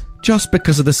discount just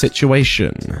because of the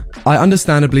situation. I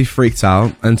understandably freaked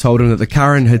out and told him that the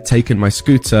Karen had taken my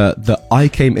scooter that I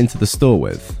came into the store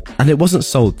with, and it wasn't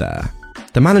sold there.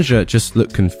 The manager just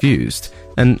looked confused,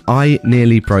 and I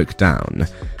nearly broke down.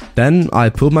 Then I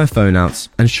pulled my phone out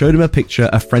and showed him a picture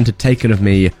a friend had taken of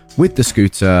me with the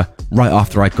scooter right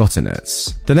after I got in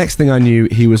it. The next thing I knew,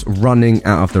 he was running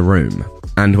out of the room,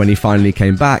 and when he finally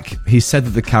came back, he said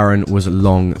that the Karen was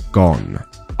long gone.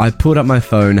 I pulled up my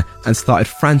phone and started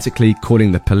frantically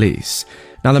calling the police.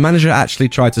 Now the manager actually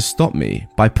tried to stop me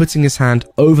by putting his hand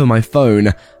over my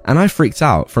phone, and I freaked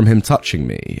out from him touching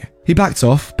me. He backed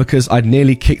off because I'd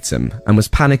nearly kicked him and was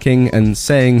panicking and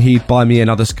saying he'd buy me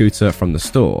another scooter from the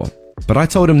store. But I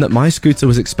told him that my scooter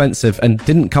was expensive and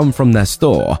didn't come from their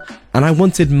store, and I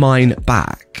wanted mine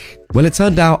back. Well, it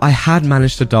turned out I had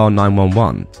managed to dial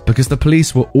 911 because the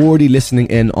police were already listening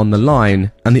in on the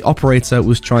line and the operator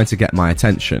was trying to get my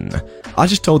attention. I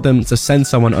just told them to send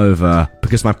someone over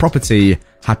because my property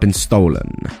had been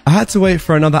stolen. I had to wait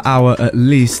for another hour at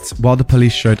least while the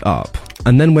police showed up,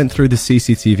 and then went through the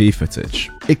CCTV footage.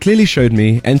 It clearly showed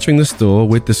me entering the store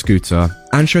with the scooter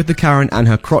and showed the Karen and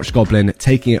her crotch goblin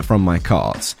taking it from my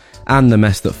cart, and the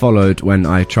mess that followed when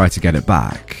I tried to get it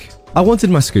back. I wanted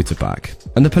my scooter back,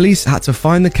 and the police had to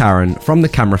find the Karen from the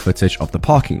camera footage of the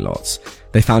parking lot.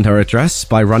 They found her address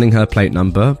by running her plate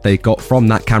number they got from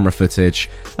that camera footage,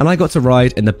 and I got to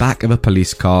ride in the back of a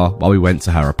police car while we went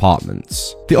to her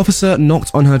apartment. The officer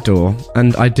knocked on her door,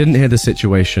 and I didn't hear the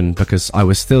situation because I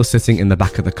was still sitting in the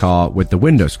back of the car with the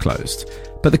windows closed.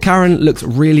 But the Karen looked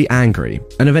really angry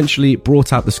and eventually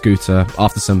brought out the scooter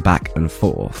after some back and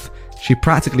forth. She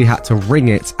practically had to wring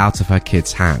it out of her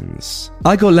kid's hands.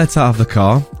 I got let out of the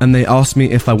car and they asked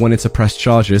me if I wanted to press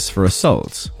charges for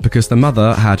assault because the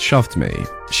mother had shoved me.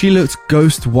 She looked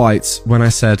ghost white when I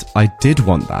said I did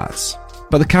want that.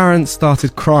 But the Karen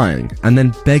started crying and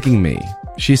then begging me.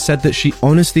 She said that she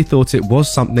honestly thought it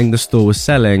was something the store was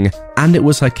selling and it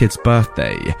was her kid's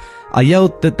birthday. I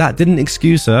yelled that that didn't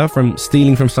excuse her from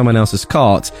stealing from someone else's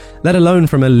cart, let alone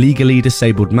from a legally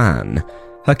disabled man.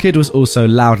 Her kid was also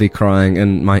loudly crying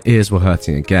and my ears were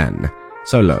hurting again.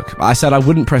 So look, I said I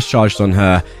wouldn't press charges on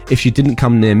her if she didn't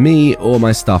come near me or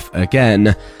my stuff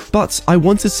again, but I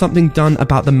wanted something done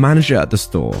about the manager at the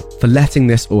store for letting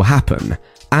this all happen,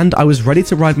 and I was ready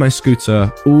to ride my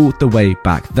scooter all the way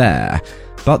back there.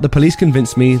 But the police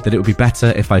convinced me that it would be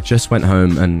better if I just went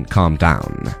home and calmed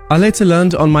down. I later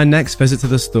learned on my next visit to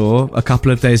the store, a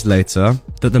couple of days later,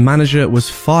 that the manager was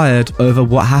fired over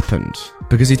what happened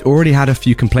because he'd already had a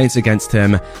few complaints against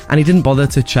him and he didn't bother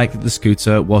to check that the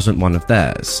scooter wasn't one of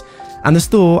theirs. And the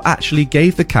store actually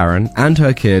gave the Karen and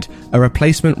her kid a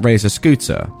replacement Razor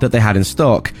scooter that they had in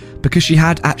stock because she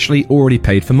had actually already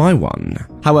paid for my one.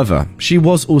 However, she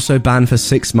was also banned for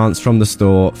 6 months from the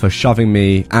store for shoving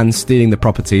me and stealing the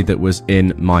property that was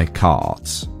in my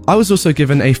cart. I was also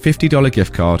given a $50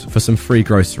 gift card for some free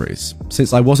groceries,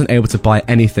 since I wasn't able to buy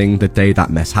anything the day that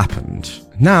mess happened.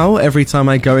 Now, every time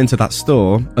I go into that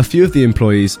store, a few of the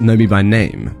employees know me by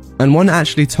name, and one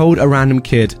actually told a random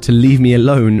kid to leave me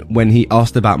alone when he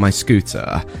asked about my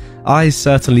scooter. I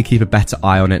certainly keep a better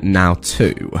eye on it now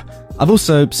too. I've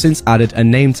also since added a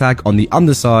name tag on the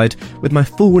underside with my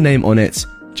full name on it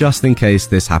just in case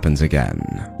this happens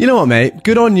again. You know what, mate?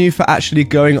 Good on you for actually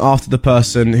going after the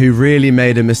person who really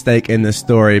made a mistake in this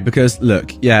story, because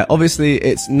look, yeah, obviously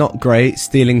it's not great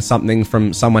stealing something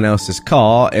from someone else's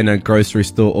car in a grocery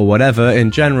store or whatever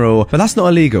in general, but that's not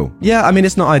illegal. Yeah, I mean,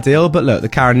 it's not ideal, but look, the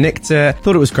Karen nicked it,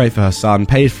 thought it was great for her son,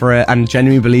 paid for it, and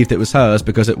genuinely believed it was hers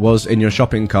because it was in your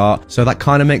shopping cart, so that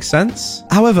kind of makes sense.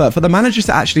 However, for the managers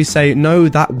to actually say, no,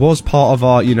 that was part of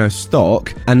our,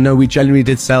 stock, and no, we genuinely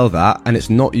did sell that, and it's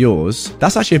not yours,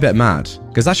 that's actually a bit mad,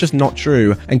 because that's just not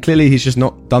true, and clearly he's just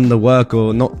not done the work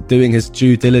or not doing his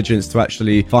due diligence to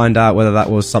actually find out whether that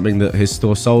was something that his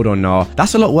store sold or not.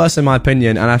 That's a lot worse in my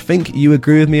opinion, and I think you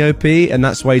agree with me, OP, and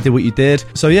that's why you did what you did.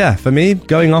 So yeah, for me,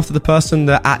 going after the person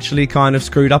that actually kind of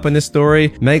screwed up in this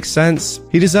story makes sense.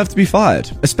 He deserved to be fired,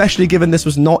 especially given this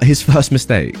was not his first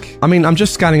mistake. I mean, I'm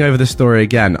just scanning over this story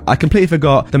again. I completely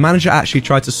forgot the manager actually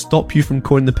tried to stop you from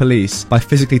calling the police by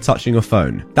physically touching your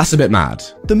phone. That's a bit mad.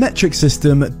 The metric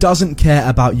system doesn't care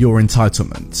about your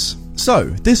entitlements. So,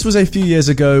 this was a few years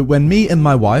ago when me and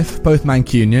my wife, both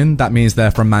Mancunian, that means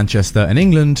they're from Manchester in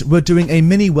England, were doing a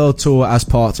mini world tour as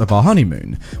part of our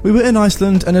honeymoon. We were in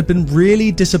Iceland and had been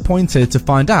really disappointed to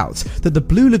find out that the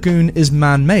Blue Lagoon is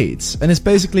man-made and is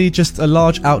basically just a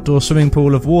large outdoor swimming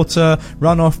pool of water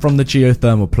runoff from the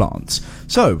geothermal plant.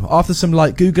 So, after some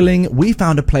light googling, we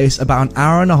found a place about an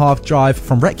hour-and-a-half drive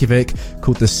from Reykjavik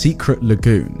called the Secret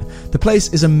Lagoon. The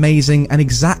place is amazing and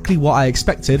exactly what I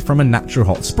expected from a natural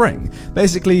hot spring.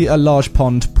 Basically a large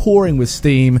pond pouring with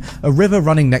steam, a river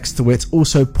running next to it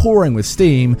also pouring with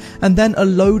steam, and then a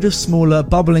load of smaller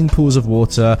bubbling pools of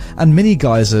water and mini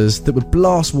geysers that would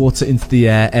blast water into the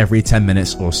air every 10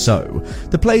 minutes or so.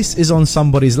 The place is on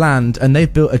somebody's land and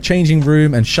they've built a changing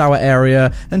room and shower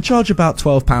area and charge about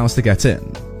 £12 to get in.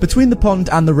 Between the pond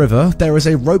and the river, there is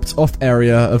a roped-off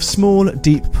area of small,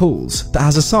 deep pools that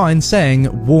has a sign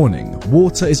saying, "Warning,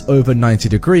 water is over 90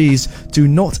 degrees, do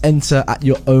not enter at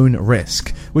your own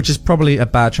risk," which is probably a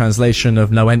bad translation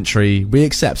of no entry, we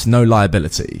accept no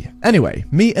liability. Anyway,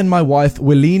 me and my wife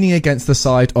were leaning against the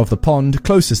side of the pond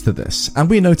closest to this, and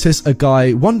we notice a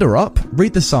guy wander up,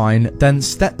 read the sign, then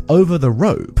step over the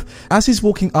rope. As he's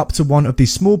walking up to one of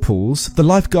these small pools, the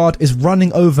lifeguard is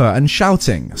running over and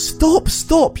shouting, "Stop,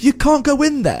 stop! You can't go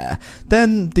in there."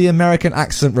 Then the American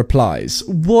accent replies,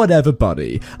 "Whatever,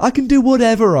 buddy. I can do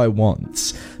whatever I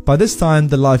want." By this time,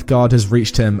 the lifeguard has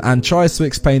reached him and tries to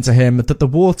explain to him that the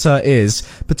water is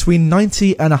between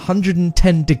 90 and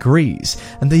 110 degrees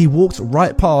and that he walked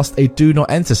right past a do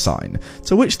not enter sign.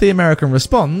 To which the American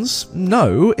responds,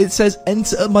 "No, it says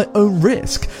enter at my own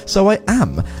risk, so I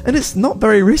am. And it's not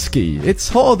very risky. It's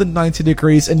hotter than 90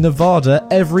 degrees in Nevada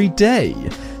every day."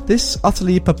 This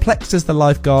utterly perplexes the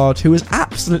lifeguard, who has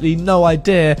absolutely no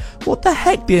idea what the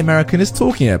heck the American is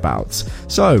talking about.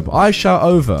 So I shout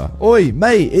over, "Oi,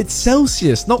 mate, it's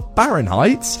Celsius, not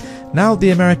Fahrenheit." Now the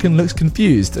American looks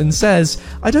confused and says,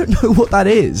 "I don't know what that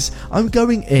is. I'm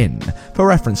going in." For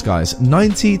reference, guys,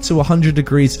 90 to 100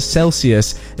 degrees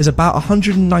Celsius is about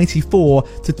 194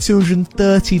 to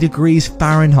 230 degrees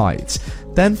Fahrenheit.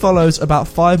 Then follows about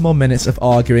 5 more minutes of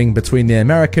arguing between the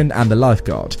American and the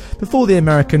lifeguard, before the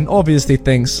American obviously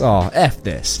thinks, "Oh, F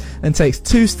this," and takes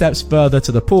 2 steps further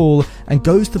to the pool and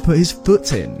goes to put his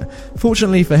foot in.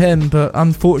 Fortunately for him, but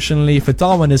unfortunately for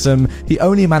Darwinism, he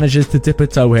only manages to dip a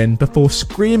toe in before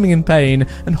screaming in pain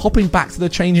and hopping back to the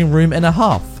changing room in a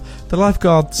huff. The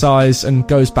lifeguard sighs and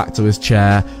goes back to his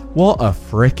chair. What a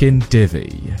frickin'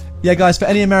 divvy. Yeah, guys, for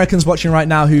any Americans watching right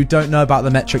now who don't know about the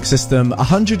metric system,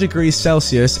 100 degrees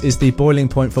Celsius is the boiling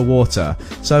point for water.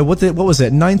 So what was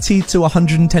it? 90 to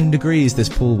 110 degrees this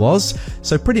pool was.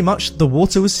 So pretty much the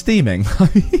water was steaming. I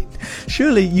mean,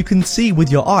 surely you can see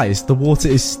with your eyes the water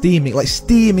is steaming, like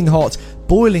steaming hot,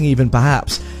 boiling even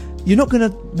perhaps. You're not going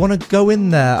to want to go in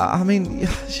there. I mean,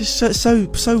 it's just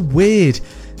so weird.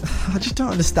 I just don't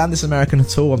understand this American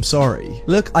at all, I'm sorry.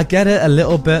 Look, I get it a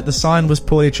little bit, the sign was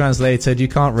poorly translated, you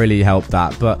can't really help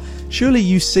that, but surely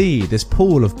you see this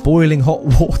pool of boiling hot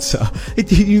water.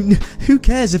 Who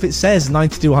cares if it says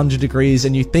 90 to 100 degrees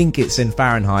and you think it's in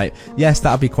Fahrenheit? Yes, that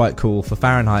would be quite cool for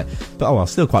Fahrenheit, but oh well,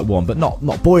 still quite warm, but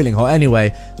not boiling hot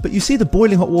anyway. But you see the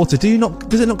boiling hot water,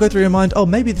 does it not go through your mind, oh,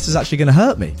 maybe this is actually going to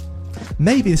hurt me?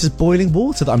 Maybe this is boiling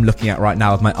water that I'm looking at right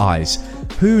now with my eyes.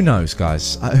 Who knows,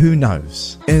 guys? Who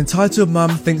knows? Entitled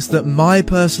mum thinks that my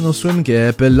personal swim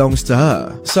gear belongs to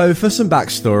her. So for some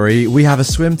backstory, we have a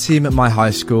swim team at my high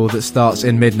school that starts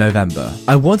in mid-November.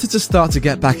 I wanted to start to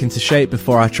get back into shape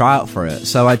before I try out for it,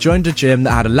 so I joined a gym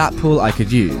that had a lap pool I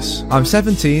could use. I'm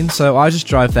 17, so I just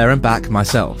drive there and back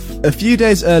myself. A few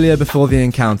days earlier before the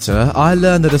encounter, I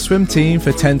learned that a swim team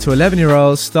for 10 to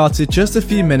 11-year-olds started just a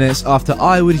few minutes after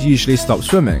I would usually stop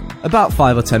swimming, about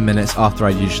 5 or 10 minutes after I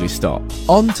usually stop.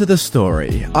 On to the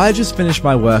story. I just finished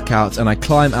my workout and I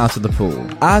climb out of the pool.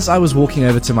 As I was walking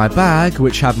over to my bag,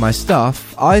 which had my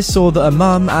stuff, I saw that a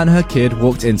mum and her kid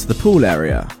walked into the pool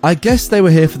area. I guess they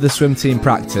were here for the swim team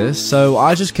practice, so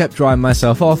I just kept drying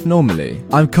myself off normally.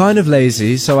 I'm kind of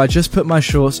lazy, so I just put my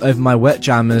shorts over my wet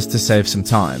jammers to save some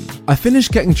time. I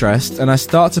finished getting dressed and I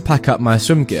start to pack up my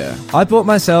swim gear. I bought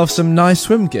myself some nice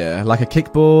swim gear, like a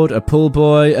kickboard, a pool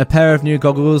buoy, a pair of new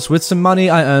goggles with some money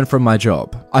I earned from my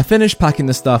job. I finished packing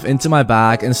the stuff into my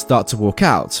bag and start to walk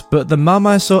out, but the mum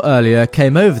I saw earlier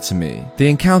came over to me. The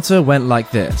encounter went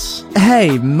like this.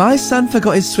 Hey, my son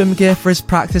forgot his swim gear for his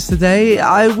practice today.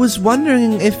 I was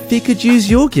wondering if he could use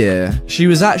your gear. She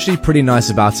was actually pretty nice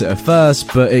about it at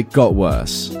first, but it got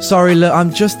worse. Sorry, look,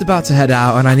 I'm just about to head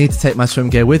out and I need to take my swim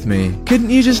gear with me. Couldn't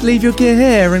you just leave your gear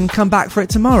here and come back for it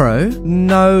tomorrow?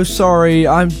 No, sorry,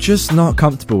 I'm just not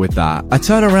comfortable with that. I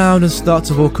turn around and start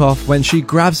to walk off when she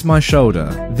grabs my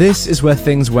shoulder. This is where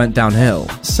things went downhill.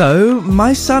 So,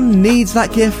 my son needs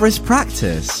that gear for his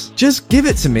practice. Just give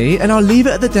it to me and I'll leave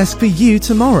it at the desk for you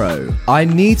tomorrow. I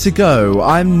need to go.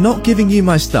 I'm not giving you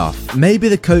my stuff. Maybe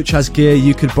the coach has gear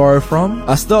you could borrow from.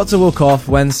 I start to walk off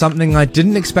when something I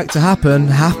didn't expect to happen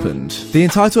happened. The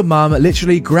entitled mum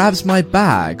literally grabs my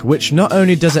bag, which not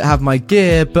only does it have my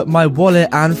gear, but my wallet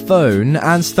and phone,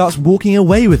 and starts walking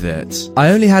away with it. I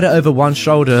only had it over one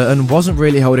shoulder and wasn't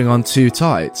really holding on too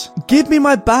tight. Give me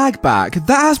my bag back.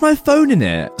 That has my phone in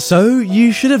it. So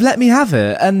you should have let me have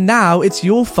it, and now it's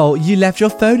your fault you left your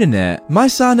phone in it. My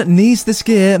son needs this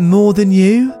gear more than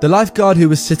you. The lifeguard who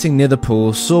was sitting near the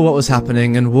pool saw what was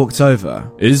happening and walked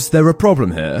over. Is there a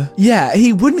problem here? Yeah,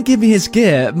 he wouldn't give me his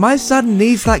gear. My son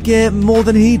needs that gear more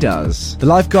than he does. The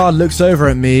lifeguard looks over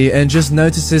at me and just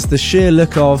notices the sheer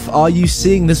look of, are you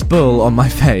seeing this bull on my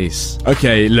face?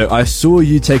 Okay, look, I saw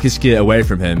you take his gear away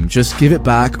from him. Just give it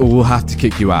back or we'll have to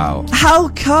kick you out. How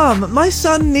come? My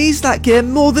son needs that gear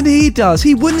more than he does.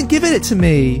 He wouldn't give it to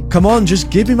me. Come on, just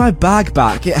give me my bag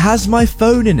back. It has my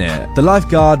phone in it. The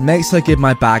lifeguard makes her give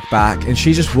my bag back and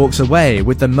she just walks away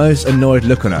with the most annoyed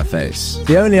look on her face.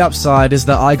 The only upside is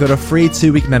that I got a free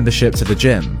 2-week membership to the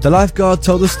gym. The lifeguard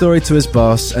told the story to his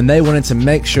boss and they wanted to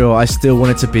make sure I still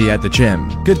wanted to be at the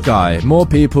gym. Good guy. More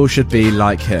people should be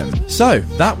like him. So,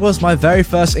 that was my very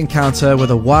first encounter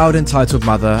with a wild entitled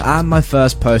mother and my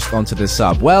first post onto this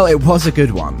sub. Well, it was a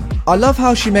good one. I love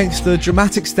how she makes the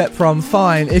dramatic step from,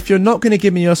 fine, if you're not going to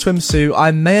give me your swimsuit, I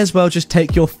may as well just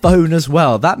take your phone as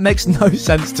well. That makes no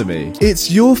sense to me. It's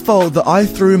your fault that I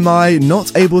threw my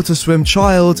not able to swim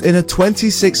child in a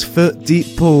 26-foot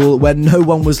deep pool when no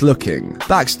one was looking.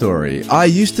 Backstory. I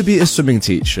used to be a swimming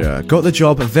teacher, got the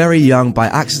job very young by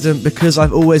accident because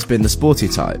I've always been the sporty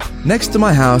type. Next to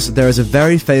my house, there is a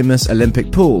very famous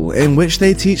Olympic pool in which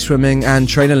they teach swimming and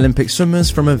train Olympic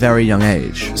swimmers from a very young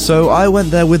age. So I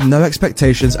went there with no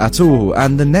expectations at all,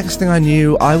 and the next thing I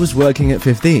knew, I was working at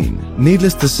 15.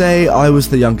 Needless to say, I was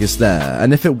the youngest there,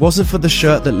 and if it wasn't for the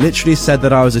shirt that literally said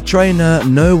that I was a trainer,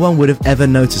 no one would have ever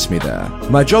noticed me there.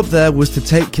 My job there was to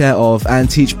take care of and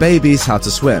teach babies how to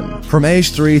swim. From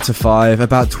age 3 to 5,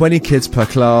 about 20 kids per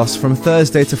class, from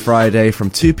Thursday to Friday from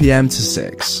 2 p.m. to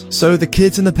 6. So the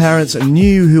kids and the parents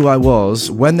knew who I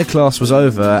was when the class was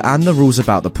over and the rules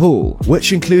about the pool,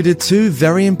 which included 2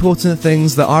 very important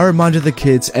things that I reminded the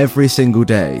kids every single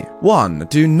day. 1,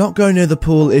 do not go near the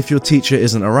pool if your teacher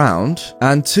isn't around,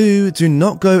 and 2, do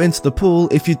not go into the pool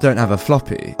if you don't have a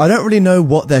floppy. I don't really know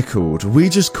what they're called, we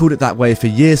just called it that way for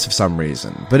years for some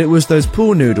reason, but it was those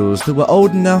pool noodles that were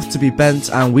old enough to be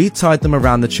bent and we tied them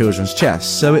around the children's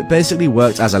chests, so it basically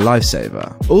worked as a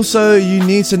lifesaver. Also, you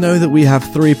need to know that we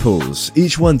have 3 pools,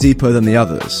 each one deeper than the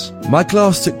others. My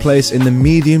class took place in the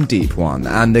medium deep one,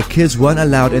 and the kids weren't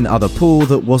allowed in the other pool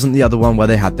that wasn't the other one where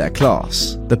they had their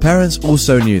class. The parents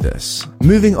also knew this.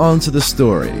 Moving on to the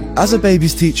story. As a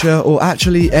baby's teacher, or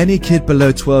actually any kid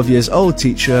below 12 years old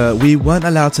teacher, we weren't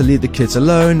allowed to leave the kids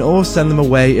alone or send them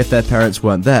away if their parents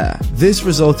weren't there. This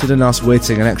resulted in us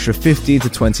waiting an extra 15 to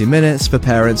 20 minutes for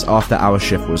parents after our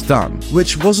shift was done,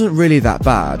 which wasn't really that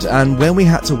bad, and when we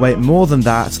had to wait more than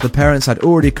that, the parents had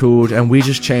already called and we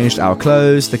just changed our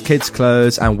clothes, the kids'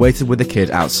 clothes, and waited with the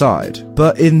kid outside.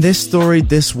 But in this story,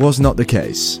 this was not the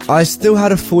case. I still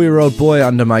had a 4-year-old boy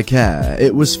under under my care.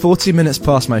 It was 40 minutes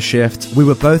past my shift. We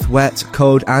were both wet,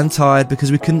 cold, and tired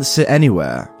because we couldn't sit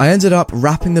anywhere. I ended up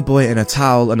wrapping the boy in a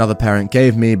towel another parent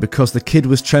gave me because the kid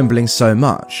was trembling so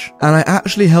much, and I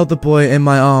actually held the boy in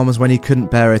my arms when he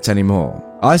couldn't bear it anymore.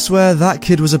 I swear that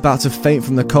kid was about to faint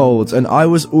from the cold, and I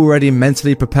was already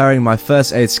mentally preparing my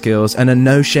first aid skills and a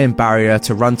no-shame barrier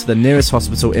to run to the nearest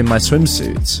hospital in my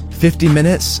swimsuit. 50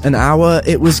 minutes, an hour,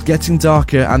 it was getting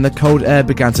darker and the cold air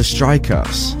began to strike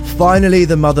us. Finally,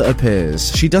 the mother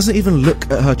appears. She doesn't even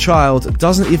look at her child,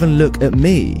 doesn't even look at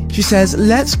me. She says,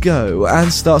 "Let's go,"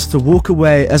 and starts to walk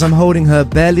away as I'm holding her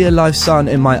barely alive son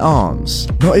in my arms,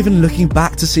 not even looking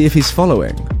back to see if he's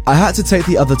following. I had to take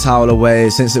the other towel away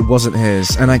since it wasn't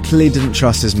his, and I clearly didn't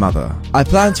trust his mother. I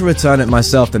planned to return it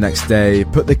myself the next day,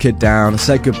 put the kid down,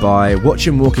 say goodbye, watch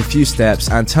him walk a few steps,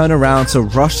 and turn around to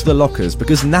rush to the lockers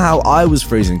because now I was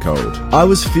freezing cold. I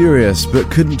was furious,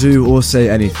 but couldn't do or say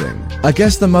anything. I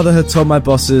guess the mother had told my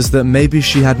bosses that maybe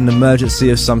she had an emergency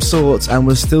of some sort and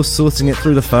was still sorting it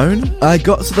through the phone. I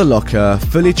got to the locker,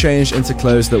 fully changed into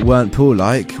clothes that weren't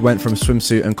pool-like, went from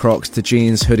swimsuit and Crocs to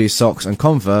jeans, hoodie, socks, and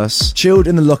Converse, chilled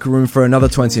in the locker room for another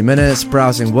 20 minutes,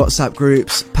 browsing WhatsApp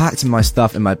groups, packed my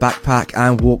stuff in my backpack,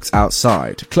 and walked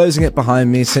outside, closing it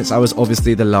behind me since I was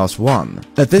obviously the last one.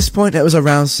 At this point, it was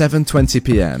around 7:20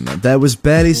 p.m. There was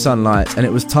barely sunlight, and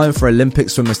it was time for Olympic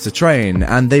swimmers to train,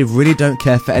 and they really don't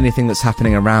care for anything that's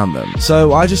happening around them.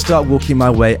 So I just start walking my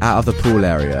way out of the pool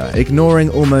area, ignoring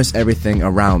almost everything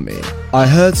around me. I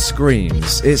heard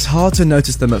screams. It's hard to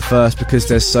notice them at first because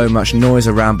there's so much noise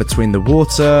around between the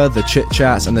water, the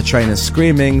chit-chats, and the trainers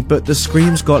screaming, but the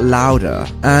screams got louder.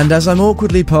 And as I'm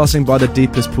awkwardly passing by the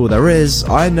deepest pool there is,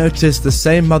 I noticed the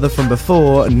same mother from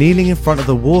before kneeling in front of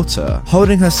the water,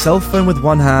 holding her cell phone with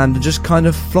one hand and just kind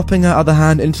of flopping her other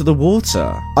hand into the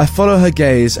water. I follow her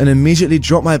gaze and immediately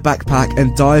drop my backpack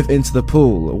and dive into the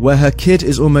pool, where her kid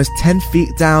is almost 10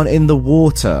 feet down in the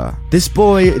water. This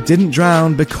boy didn't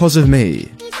drown because of me.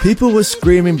 People were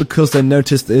screaming because they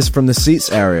noticed this from the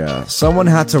seats area. Someone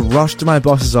had to rush to my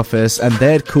boss's office and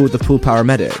they had called the pool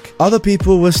paramedic. Other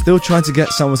people were still trying to get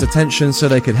someone's attention so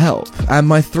they could help. And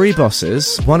my three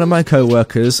bosses, one of my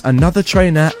co-workers, another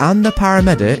trainer, and the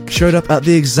paramedic showed up at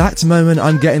the exact moment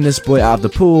I'm getting this boy out of the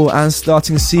pool and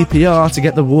starting CPR to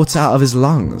get the water out of his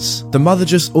lungs. The mother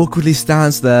just awkwardly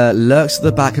stands there, lurks at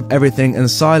the back of everything in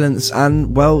silence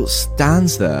and, well,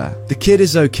 stands there. The kid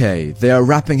is okay. They are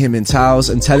wrapping him in towels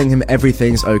and telling him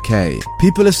everything's okay.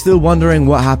 People are still wondering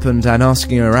what happened and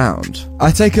asking around.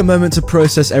 I take a moment to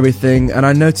process everything and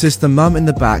I notice the mum in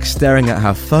the back staring at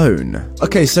her phone.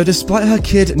 Okay, so despite her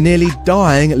kid nearly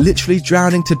dying, literally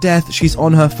drowning to death, she's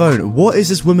on her phone. What is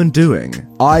this woman doing?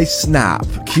 I snap.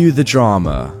 Cue the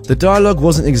drama. The dialogue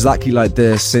wasn't exactly like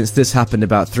this since this happened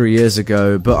about 3 years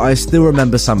ago, but I still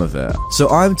remember some of it. So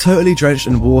I'm totally drenched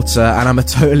in water and I'm a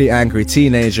totally angry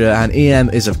teenager, and EM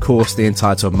is of course the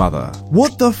entitled mother.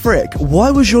 What the frick? Why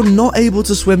was your not able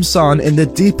to swim son in the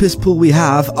deepest pool we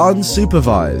have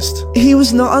unsupervised? He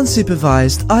was not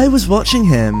unsupervised. I was watching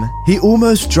him. He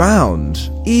almost drowned.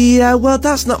 Yeah, well,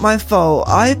 that's not my fault.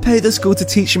 I paid the school to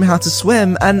teach him how to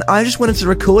swim, and I just wanted to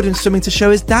record him swimming to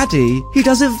show his daddy. He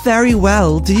does it very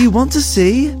well. Do you want to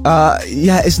see?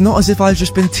 Yeah, it's not as if I've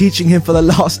just been teaching him for the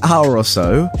last hour or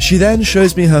so. She then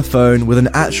shows me her phone with an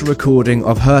actual recording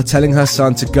of her telling her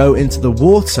son to go into the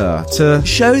water to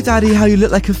show daddy how you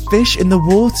look like a fish in the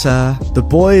water. The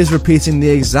boy is repeating the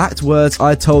exact words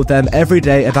I told them every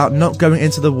day about not going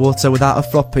into the water without a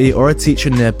floppy or a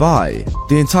teacher nearby.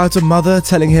 The entitled mother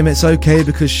telling him it's okay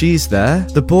because she's there,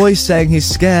 the boy saying he's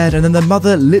scared, and then the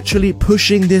mother literally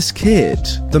pushing this kid.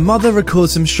 The mother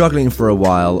records him struggling for a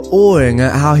while, awing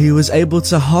at how he was able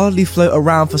to hardly float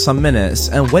around for some minutes,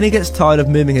 and when he gets tired of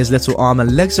moving his little arm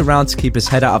and legs around to keep his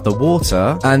head out of the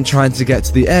water and trying to get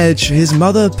to the edge, his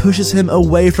mother pushes him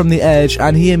away from the edge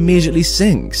and he immediately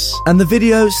sinks. And the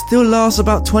video still lasts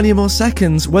about 20 more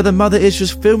seconds where the mother is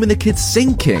just filming the kid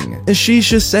sinking, and she's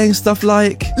just saying stuff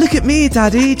like, "Look at me,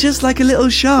 daddy, just like a little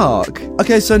shark."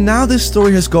 Okay, so now this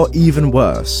story has got even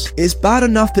worse. It's bad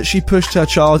enough that she pushed her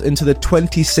child into the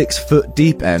 26-foot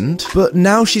deep end, but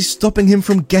now she's stopping him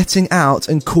from getting out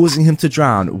and causing him to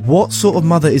drown. What sort of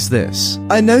mother is this?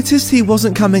 I noticed he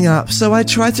wasn't coming up, so I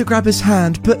tried to grab his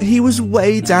hand, but he was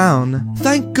way down.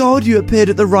 Thank God you appeared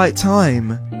at the right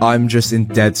time. I'm just in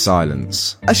dead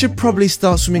silence. I should probably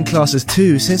start swimming classes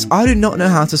too, since I do not know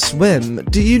how to swim.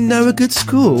 Do you know a good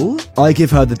school? I give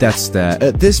her the death stare.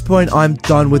 At this point, I'm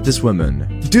done with this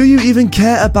woman. Do you even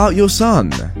care about your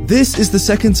son? This is the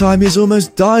second time he's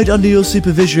almost died under your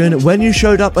supervision when you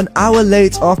showed up an hour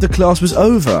late after class was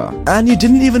over. And you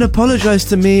didn't even apologize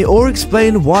to me or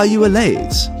explain why you were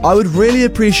late. I would really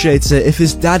appreciate it if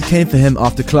his dad came for him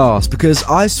after class, because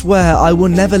I swear I will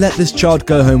never let this child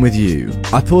go home with you.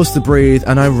 I paused to breathe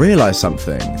and I realized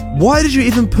something. Why did you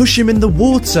even push him in the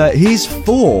water? He's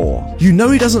 4. You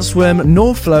know he doesn't swim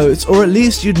nor float, or at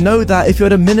least you'd know that if you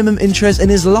had a minimum interest in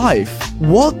his life.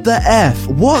 What the F?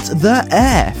 What the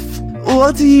F?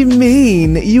 What do you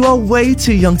mean? You are way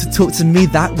too young to talk to me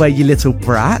that way, you little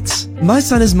brat. My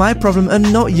son is my problem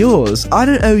and not yours. I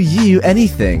don't owe you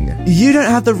anything. You don't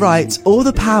have the right or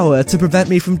the power to prevent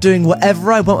me from doing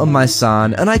whatever I want with my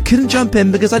son, and I couldn't jump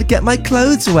in because I'd get my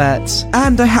clothes wet.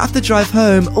 And I have to drive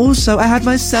home. Also, I had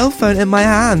my cell phone in my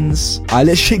hands. I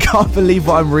literally can't believe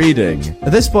what I'm reading.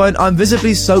 At this point, I'm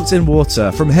visibly soaked in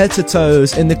water from head to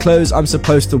toes in the clothes I'm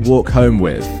supposed to walk home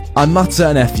with. I mutter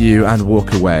an F you and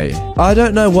walk away. I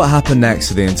don't know what happened next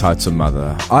to the entitled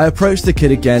mother. I approached the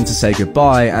kid again to say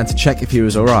goodbye and to check if he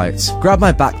was alright. Grabbed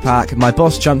my backpack, my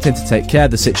boss jumped in to take care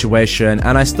of the situation,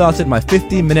 and I started my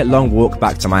 15-minute long walk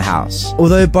back to my house.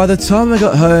 Although by the time I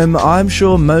got home, I'm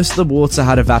sure most of the water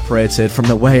had evaporated from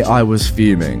the way I was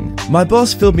fuming. My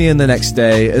boss filled me in the next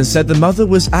day and said the mother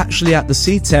was actually at the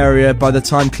seat area by the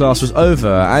time class was over,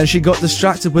 and she got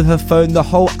distracted with her phone the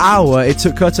whole hour it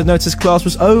took her to notice class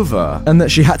was over, and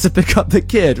that she had to pick up the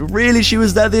kid. Really, she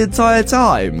was there the entire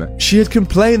time. She had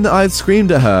complained that I had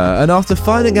screamed at her, and after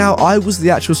finding out I was the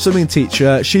actual swimming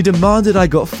teacher, she demanded I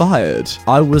got fired.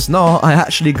 I was not. I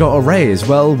actually got a raise.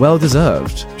 Well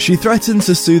deserved. She threatened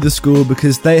to sue the school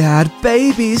because they had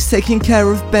babies taking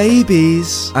care of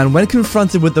babies. And when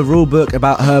confronted with the rule book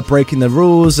about her breaking the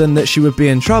rules and that she would be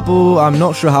in trouble, I'm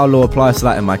not sure how law applies to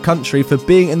that in my country, for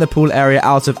being in the pool area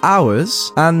out of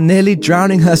hours and nearly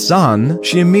drowning her son,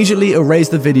 she immediately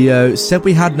erased the video, said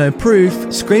we had no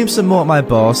proof, screamed some more at my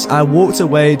boss, and walked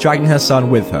away dragging her son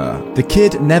with her. The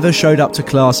kid never showed up to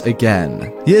class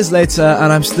again. Years later,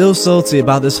 and I'm still salty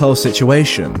about this whole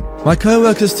situation. My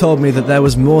co-workers told me that there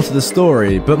was more to the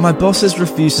story, but my bosses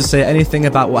refused to say anything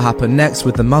about what happened next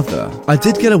with the mother. I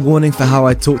did get a warning for how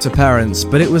I talk to parents,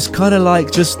 but it was kinda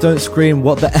like just don't scream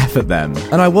what the F at them.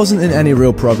 And I wasn't in any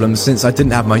real problem since I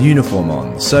didn't have my uniform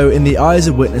on, so in the eyes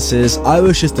of witnesses, I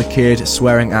was just a kid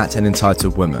swearing at an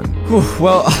entitled woman. Whew,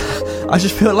 well, I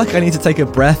just feel like I need to take a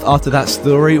breath after that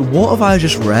story. What have I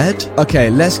just read? Okay,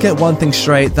 let's get one thing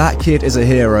straight. That kid is a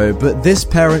hero, but this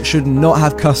parent should not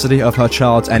have custody of her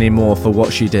child anymore for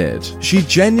what she did. She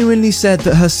genuinely said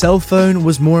that her cell phone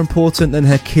was more important than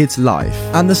her kid's life.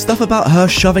 And the stuff about her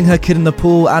shoving her kid in the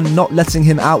pool and not letting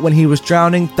him out when he was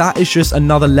drowning, that is just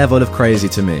another level of crazy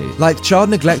to me. Like, child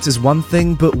neglect is one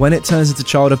thing, but when it turns into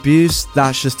child abuse,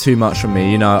 that's just too much for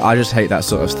me. You know, I just hate that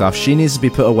sort of stuff. She needs to be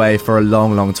put away for a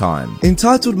long time.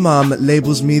 Entitled mum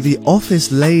labels me the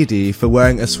office lady for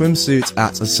wearing a swimsuit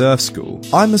at a surf school.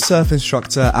 I'm a surf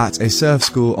instructor at a surf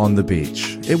school on the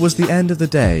beach. It was the end of the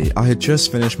day. I had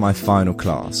just finished my final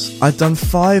class. I'd done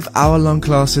 5-hour-long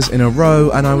classes in a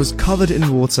row and I was covered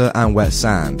in water and wet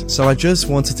sand, so I just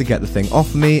wanted to get the thing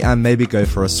off me and maybe go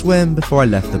for a swim before I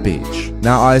left the beach.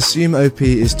 Now, I assume OP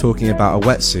is talking about a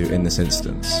wetsuit in this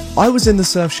instance. I was in the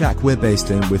surf shack we're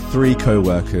based in with 3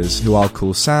 co-workers who I'll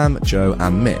call Sam, Joe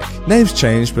and Mick. Names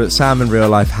changed, but Sam in real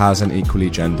life has an equally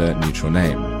gender-neutral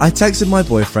name. I texted my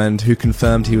boyfriend, who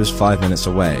confirmed he was 5 minutes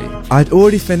away. I'd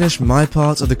already finished my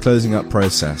part of the closing up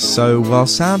process, so while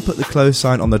Sam put the close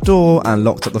sign on the door and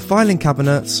locked up the filing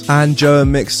cabinets, and Joe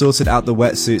and Mick sorted out the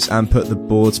wetsuits and put the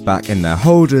boards back in their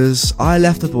holders, I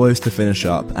left the boys to finish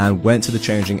up and went to the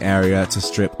changing area to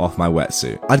strip off my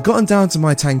wetsuit. I'd gotten down to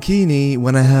my tankini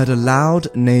when I heard a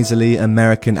loud, nasally,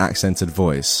 American accented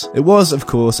voice. It was, of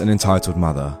course, an entitled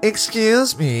mother.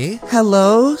 Excuse me?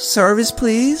 Hello? Service,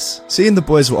 please? Seeing the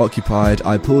boys were occupied,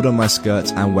 I pulled on my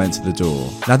skirt and went to the door.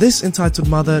 Now, this entitled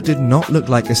mother did not look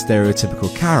like a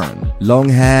stereotypical Karen. Long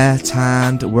hair,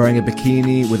 tanned, wearing a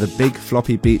bikini with a big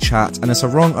floppy beach hat and a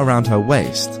sarong around her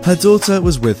waist. Her daughter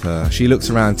was with her. She looked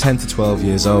around 10 to 12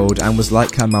 years old and was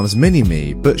like her mum's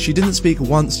mini-me, but she didn't speak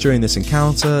once during this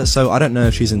encounter, so I don't know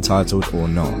if she's entitled or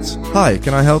not. Hi,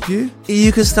 can I help you?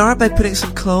 You can start by putting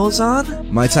some clothes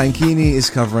on. My tankini is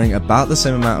covering about the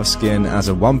same amount of skin as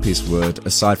a one-piece would,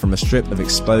 aside from a strip of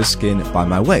exposed exposed skin by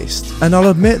my waist. And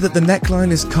I'll admit that the neckline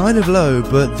is kind of low,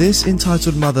 but this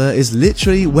entitled mother is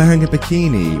literally wearing a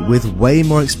bikini with way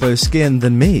more exposed skin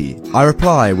than me. I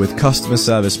reply with customer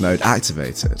service mode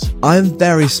activated. I'm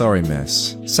very sorry,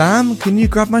 miss. Sam, can you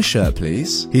grab my shirt,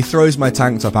 please? He throws my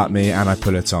tank top at me and I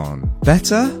pull it on.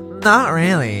 Better? Not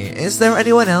really. Is there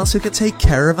anyone else who can take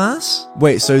care of us?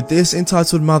 Wait, so this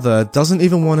entitled mother doesn't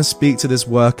even want to speak to this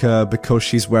worker because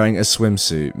she's wearing a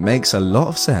swimsuit. Makes a lot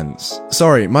of sense.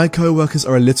 Sorry, my co-workers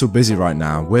are a little busy right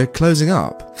now. We're closing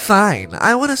up. Fine.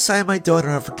 I want to sign my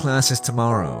daughter up for classes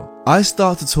tomorrow. I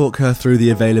start to talk her through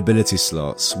the availability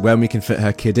slots, when we can fit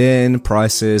her kid in,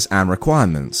 prices, and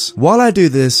requirements. While I do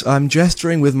this, I'm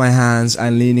gesturing with my hands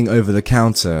and leaning over the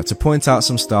counter to point out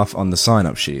some stuff on the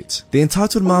sign-up sheet. The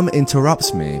entitled mum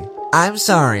interrupts me. I'm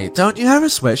sorry, don't you have a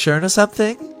sweatshirt or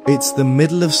something? It's the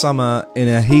middle of summer in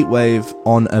a heat wave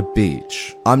on a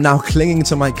beach. I'm now clinging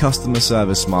to my customer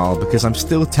service smile because I'm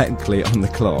still technically on the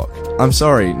clock. I'm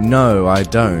sorry, no, I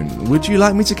don't. Would you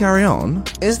like me to carry on?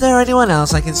 Is there anyone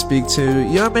else I can speak to?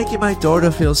 You're making my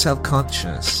daughter feel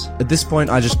self-conscious. At this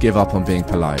point, I just give up on being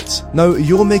polite. No,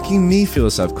 you're making me feel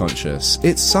self-conscious.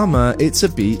 It's summer, it's a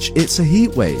beach, it's a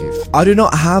heat wave. I do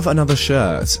not have another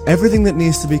shirt. Everything that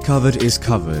needs to be covered is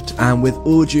covered, and with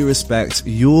all due respect,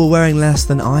 you're wearing less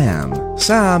than I am.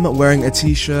 Sam, wearing a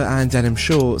t-shirt and denim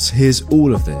shorts, hears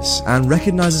all of this and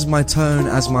recognizes my tone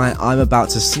as my I'm about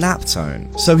to snap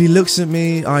tone. So he looks at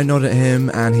me, I nod at him,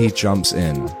 and he jumps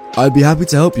in. I'd be happy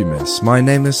to help you, miss. My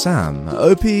name is Sam.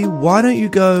 OP, why don't you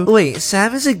go... Wait,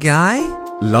 Sam is a guy?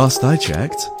 Last I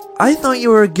checked. I thought you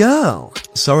were a girl.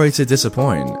 Sorry to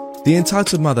disappoint. The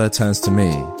entitled mother turns to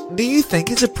me. Do you think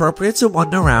it's appropriate to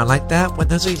wander around like that when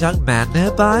there's a young man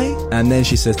nearby? And then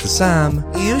she says to Sam,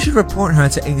 you should report her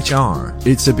to HR.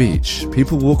 It's a beach.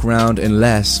 People walk around in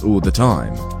less all the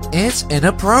time. It's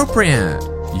inappropriate.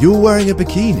 You're wearing a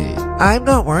bikini. I'm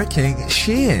not working,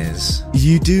 she is.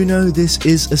 You do know this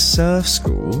is a surf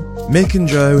school? Mick and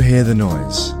Joe hear the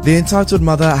noise. The entitled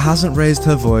mother hasn't raised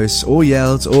her voice or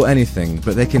yelled or anything,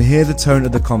 but they can hear the tone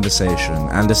of the conversation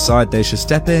and decide they should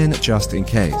step in just in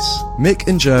case. Mick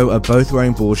and Joe are both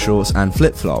wearing board shorts and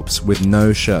flip-flops with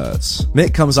no shirts.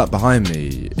 Mick comes up behind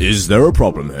me. Is there a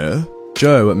problem here?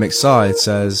 Joe at Mick's side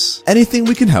says, anything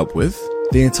we can help with?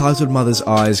 The entitled mother's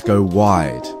eyes go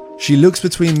wide. She looks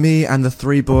between me and the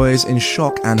three boys in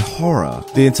shock and horror.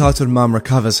 The entitled mum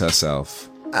recovers herself.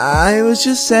 I was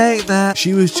just saying that...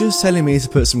 She was just telling me to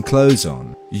put some clothes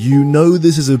on. You know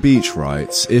this is a beach,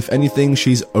 right? If anything,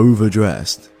 she's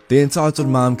overdressed. The entitled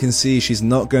mum can see she's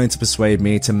not going to persuade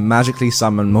me to magically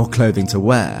summon more clothing to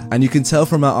wear, and you can tell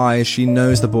from her eyes she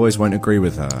knows the boys won't agree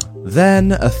with her.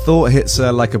 Then, a thought hits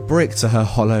her like a brick to her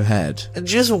hollow head.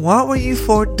 Just what were you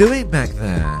four doing back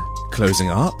there? Closing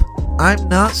up? I'm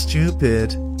not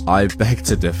stupid. I beg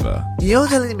to differ. You're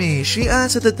telling me she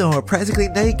answered the door practically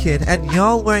naked and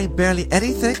y'all wearing barely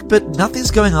anything, but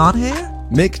nothing's going on here?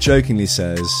 Mick jokingly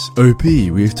says, OP,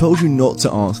 we've told you not to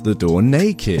answer the door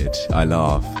naked. I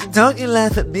laugh. Don't you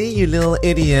laugh at me, you little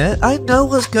idiot. I know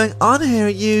what's going on here,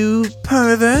 you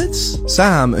perverts.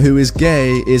 Sam, who is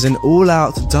gay, is an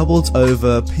all-out,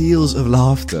 doubled-over peals of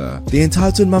laughter. The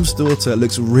entitled mum's daughter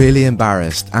looks really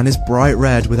embarrassed and is bright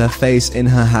red with her face in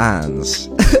her hands.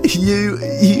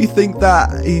 You think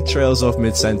that? He trails off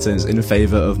mid-sentence in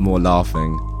favor of more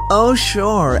laughing. Oh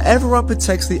sure, everyone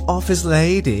protects the office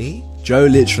lady. Joe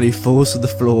literally falls to the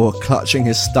floor, clutching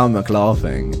his stomach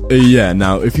laughing. Yeah,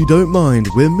 now, if you don't mind,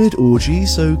 we're mid-orgy,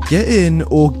 so get in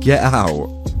or get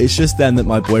out. It's just then that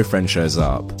my boyfriend shows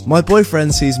up. My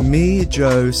boyfriend sees me,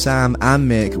 Joe, Sam, and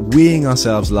Mick weeing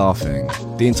ourselves laughing.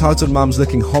 The entitled mum's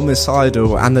looking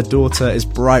homicidal, and the daughter is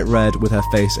bright red with her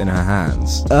face in her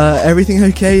hands. Everything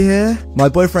okay here? My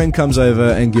boyfriend comes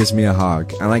over and gives me a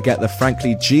hug, and I get the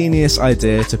frankly genius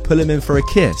idea to pull him in for a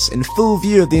kiss in full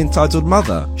view of the entitled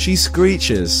mother. She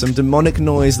screeches some demonic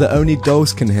noise that only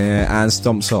dogs can hear and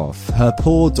stomps off, her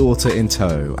poor daughter in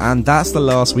tow, and that's the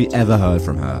last we ever heard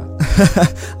from her.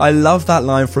 I love that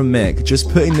line from Mick, just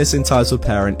putting this entitled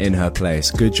parent in her place.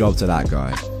 Good job to that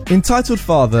guy. Entitled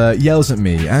father yells at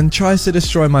me and tries to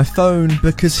destroy my phone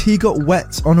because he got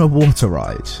wet on a water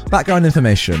ride. Background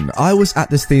information, I was at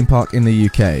this theme park in the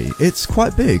UK. It's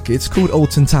quite big, it's called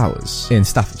Alton Towers in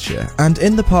Staffordshire. And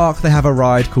in the park they have a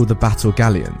ride called the Battle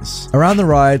Galleons. Around the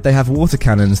ride they have water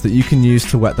cannons that you can use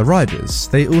to wet the riders.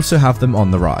 They also have them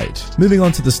on the ride. Moving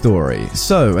on to the story.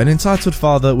 So, an entitled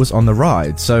father was on the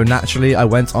ride, so naturally I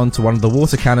went onto one of the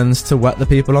water cannons to wet the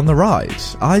people on the ride.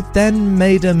 I then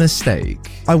made a mistake.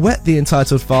 I wet the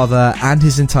entitled father and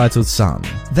his entitled son.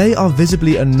 They are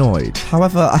visibly annoyed,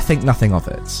 however, I think nothing of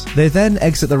it. They then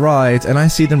exit the ride and I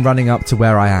see them running up to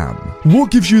where I am.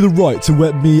 What gives you the right to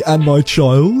wet me and my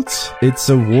child? It's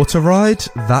a water ride,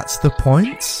 that's the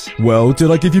point. Well,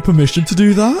 did I give you permission to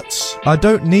do that? I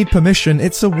don't need permission,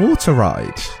 it's a water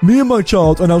ride. Me and my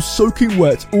child are now soaking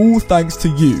wet, all thanks to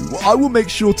you. I will make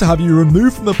sure to have you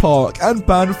removed from the park and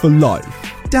banned for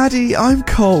life. Daddy, I'm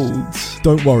cold.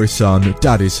 Don't worry, son.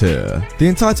 Daddy's here. The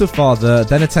entitled father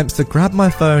then attempts to grab my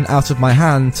phone out of my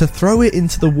hand to throw it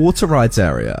into the water rides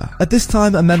area. At this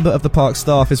time, a member of the park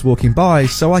staff is walking by,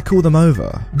 so I call them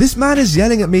over. This man is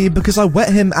yelling at me because I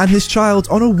wet him and his child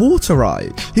on a water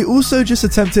ride. He also just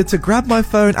attempted to grab my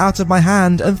phone out of my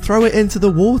hand and throw it into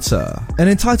the water. An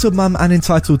entitled mum and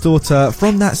entitled daughter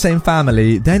from that same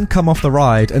family then come off the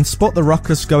ride and spot the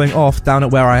ruckus going off down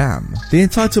at where I am. The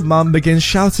entitled mum begins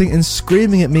shouting and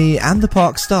screaming at me and the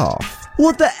park staff.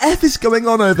 What the F is going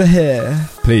on over here?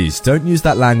 Please, don't use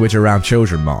that language around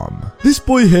children, Mom. This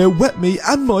boy here wet me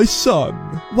and my son.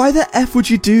 Why the F would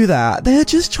you do that? They are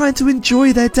just trying to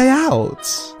enjoy their day out.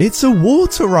 It's a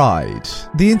water ride.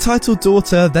 The entitled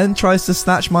daughter then tries to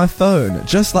snatch my phone,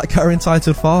 just like her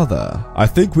entitled father. I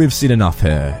think we've seen enough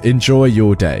here. Enjoy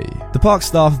your day. The park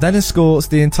staff then escorts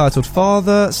the entitled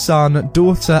father, son,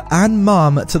 daughter, and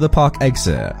mum to the park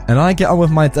exit, and I get on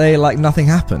with my day like nothing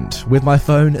happened, with my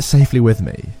phone safely with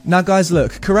me. Now guys,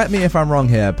 look, correct me if I'm wrong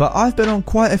here, but I've been on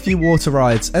quite a few water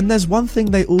rides, and there's one thing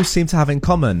they all seem to have in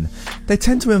common. They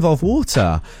tend to involve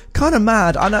water. Kind of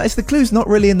mad. I know it's the clue's not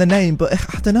really in the name, but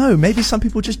I don't know, maybe some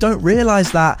people just don't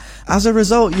realize that. As a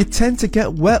result, you tend to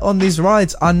get wet on these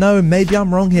rides. I know, maybe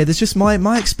I'm wrong here. This is just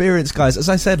my experience, guys. As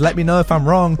I said, let me know if I'm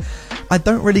wrong. I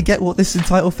don't really get what this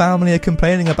entitled family are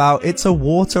complaining about. It's a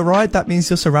water ride. That means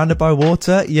you're surrounded by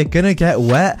water. You're gonna get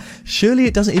wet. Surely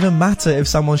it doesn't even matter if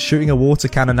someone's shooting a water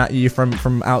cannon at you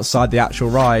from outside the actual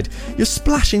ride. You're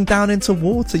splashing down into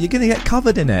water. You're gonna get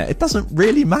covered in it. It doesn't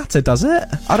really matter, does it?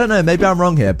 I don't know, maybe I'm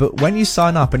wrong here, but when you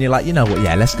sign up and you're like, you know what,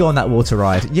 yeah, let's go on that water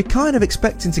ride, you're kind of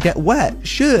expecting to get wet,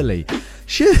 surely.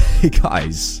 Surely,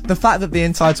 guys. The fact that the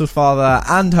entitled father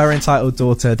and her entitled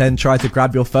daughter then try to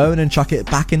grab your phone and chuck it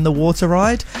back in the water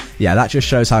ride, yeah, that just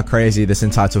shows how crazy this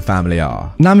entitled family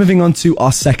are. Now moving on to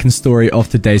our second story of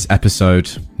today's episode.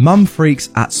 Mum freaks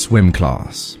at swim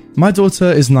class. My daughter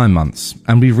is 9 months,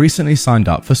 and we recently signed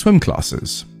up for swim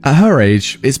classes. At her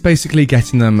age, it's basically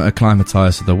getting them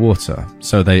acclimatized to the water,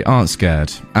 so they aren't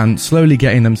scared, and slowly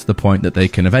getting them to the point that they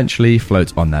can eventually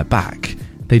float on their back.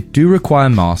 They do require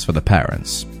masks for the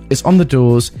parents. It's on the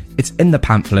doors, it's in the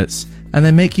pamphlets, and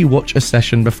they make you watch a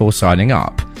session before signing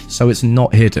up, so it's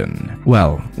not hidden.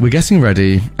 Well, we're getting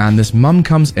ready, and this mum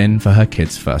comes in for her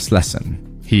kid's first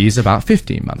lesson. He's about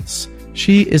 15 months.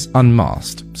 She is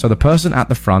unmasked, so the person at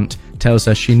the front tells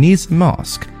her she needs a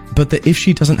mask, but that if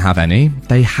she doesn't have any,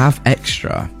 they have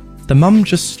extra. The mum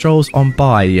just strolls on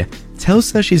by, tells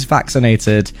her she's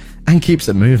vaccinated, and keeps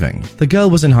it moving. The girl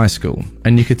was in high school,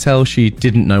 and you could tell she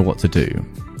didn't know what to do.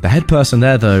 The head person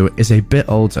there, though, is a bit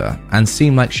older, and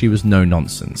seemed like she was no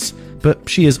nonsense. But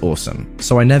she is awesome,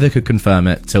 so I never could confirm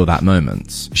it till that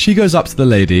moment. She goes up to the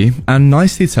lady, and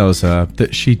nicely tells her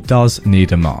that she does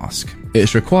need a mask.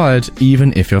 It's required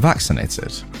even if you're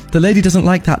vaccinated. The lady doesn't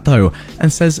like that though,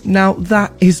 and says, now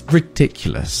that is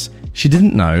ridiculous. She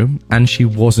didn't know, and she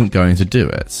wasn't going to do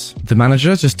it. The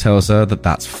manager just tells her that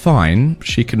that's fine,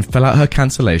 she can fill out her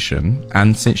cancellation,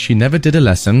 and since she never did a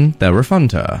lesson, they'll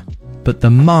refund her. But the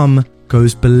mum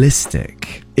goes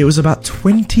ballistic. It was about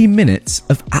 20 minutes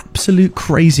of absolute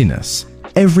craziness.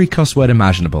 Every cuss word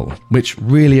imaginable, which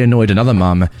really annoyed another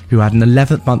mum who had an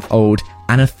 11-month-old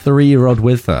and a 3-year-old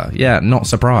with her. Yeah, not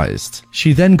surprised.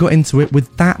 She then got into it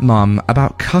with that mum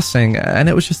about cussing, and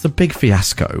it was just a big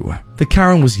fiasco. The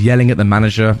Karen was yelling at the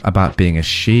manager about being a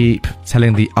sheep,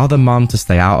 telling the other mum to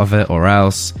stay out of it or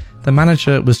else. The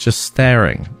manager was just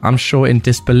staring, I'm sure in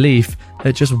disbelief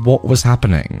at just what was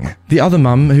happening. The other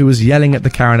mum, who was yelling at the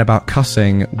Karen about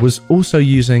cussing, was also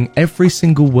using every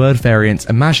single word variant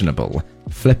imaginable.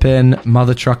 Flippin',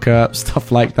 mother trucker,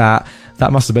 stuff like that.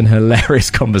 That must have been a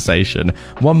hilarious conversation.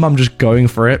 One mum just going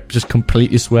for it, just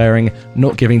completely swearing,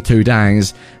 not giving two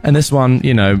dangs, and this one,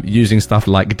 you know, using stuff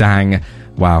like dang.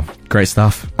 Wow, great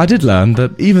stuff. I did learn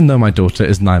that even though my daughter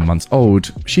is 9 months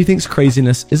old, she thinks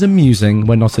craziness is amusing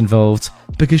when not involved,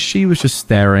 because she was just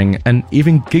staring and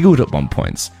even giggled at one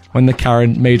point when the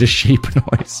Karen made a sheep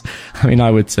noise. I mean, I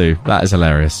would too. That is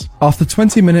hilarious. After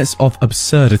 20 minutes of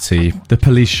absurdity, the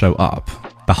police show up.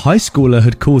 The high schooler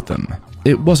had called them.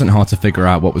 It wasn't hard to figure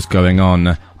out what was going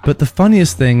on, but the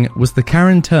funniest thing was the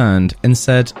Karen turned and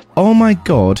said, "Oh my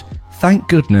god, thank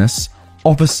goodness,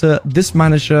 officer, this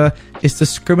manager is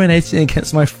discriminating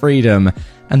against my freedom,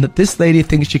 and that this lady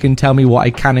thinks she can tell me what I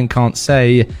can and can't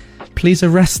say. Please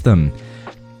arrest them.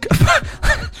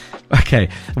 Okay,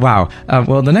 wow.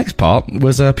 Well, the next part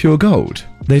was pure gold.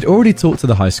 They'd already talked to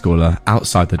the high schooler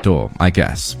outside the door, I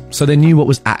guess, so they knew what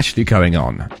was actually going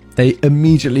on. They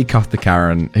immediately cuffed the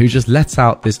Karen, who just let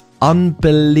out this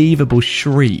unbelievable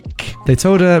shriek. They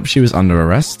told her she was under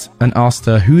arrest and asked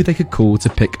her who they could call to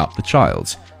pick up the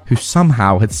child, who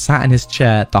somehow had sat in his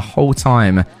chair the whole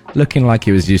time, looking like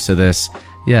he was used to this.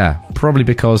 Yeah, probably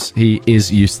because he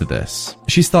is used to this.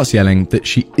 She starts yelling that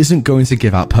she isn't going to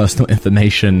give out personal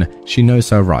information. She knows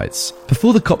her rights.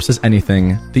 Before the cop says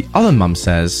anything, the other mum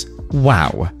says,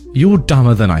 "Wow, you're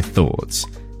dumber than I thought."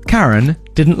 Karen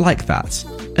didn't like that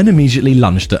and immediately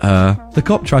lunged at her. The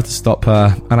cop tried to stop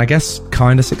her and I guess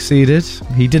kinda succeeded.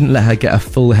 He didn't let her get a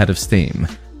full head of steam.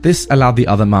 This allowed the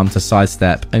other mum to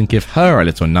sidestep and give her a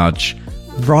little nudge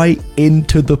right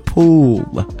into the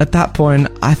pool. At that point,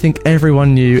 I think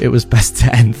everyone knew it was best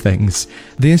to end things.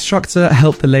 The instructor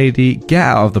helped the lady get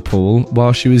out of the pool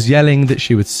while she was yelling that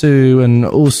she would sue and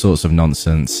all sorts of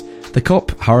nonsense. The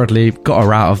cop hurriedly got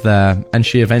her out of there, and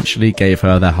she eventually gave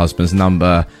her their husband's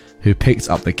number, who picked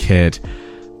up the kid.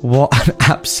 What an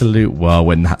absolute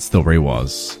whirlwind that story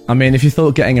was. I mean, if you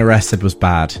thought getting arrested was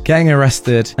bad, getting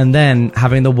arrested and then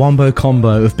having the wombo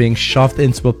combo of being shoved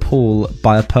into a pool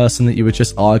by a person that you were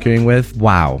just arguing with,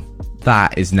 wow.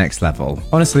 That is next level.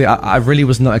 Honestly, I really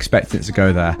was not expecting it to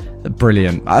go there.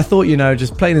 Brilliant. I thought,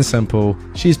 just plain and simple,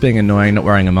 she's being annoying, not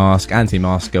wearing a mask,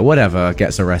 anti-masker, whatever,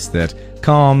 gets arrested.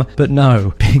 Calm, but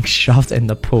no, being shoved in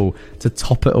the pool to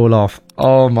top it all off.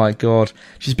 Oh my god.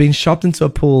 She's been shoved into a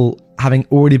pool having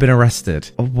already been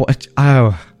arrested. What?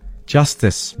 Oh.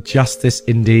 Justice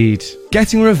indeed.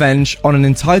 Getting revenge on an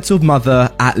entitled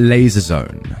mother at Laser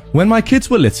Zone. When my kids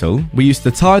were little, we used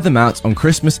to tire them out on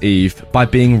Christmas Eve by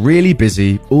being really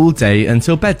busy all day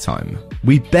until bedtime.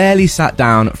 We barely sat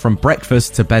down from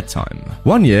breakfast to bedtime.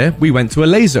 One year, we went to a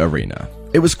laser arena.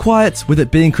 It was quiet with it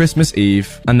being Christmas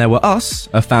Eve, and there were us,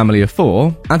 a family of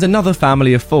 4, and another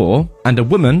family of 4, and a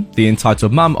woman, the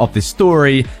entitled mum of this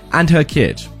story, and her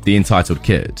kid, the entitled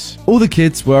kid. All the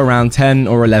kids were around 10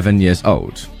 or 11 years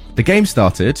old. The game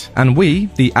started, and we,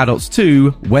 the adults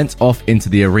too, went off into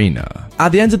the arena.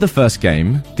 At the end of the first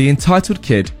game, the entitled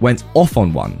kid went off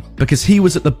on one because he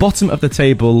was at the bottom of the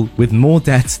table with more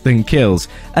deaths than kills.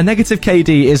 A negative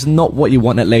KD is not what you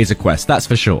want at Laser Quest, that's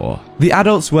for sure. The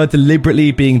adults were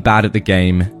deliberately being bad at the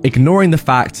game, ignoring the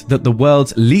fact that the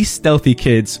world's least stealthy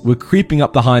kids were creeping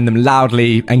up behind them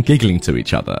loudly and giggling to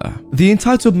each other. The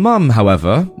entitled mum,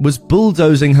 however, was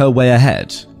bulldozing her way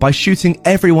ahead by shooting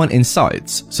everyone in sight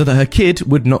so that her kid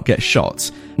would not get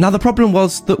shot. Now the problem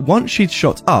was that once she'd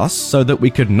shot us so that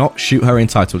we could not shoot her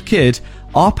entitled kid,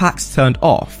 our packs turned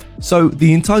off. So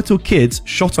the entitled kids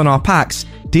shot on our packs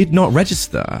did not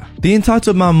register. The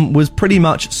entitled mum was pretty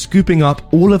much scooping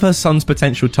up all of her son's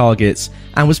potential targets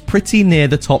and was pretty near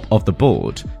the top of the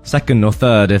board, second or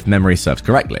third if memory serves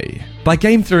correctly. By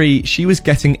game 3, she was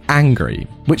getting angry,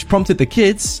 which prompted the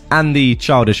kids and the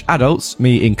childish adults,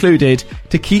 me included,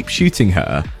 to keep shooting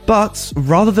her. But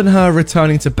rather than her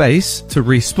returning to base to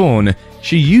respawn,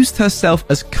 she used herself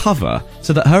as cover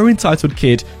so that her entitled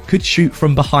kid could shoot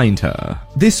from behind her.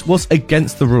 This was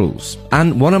against the rules,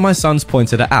 and one of my sons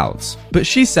pointed it out, but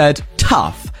she said,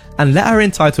 "Tough," and let her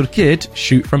entitled kid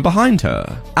shoot from behind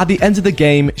her. At the end of the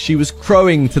game, she was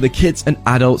crowing to the kids and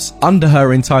adults under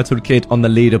her entitled kid on the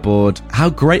leaderboard how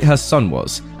great her son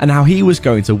was and how he was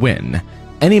going to win.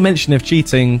 Any mention of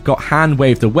cheating got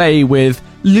hand-waved away with,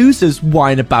 "Losers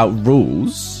whine about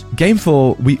rules." Game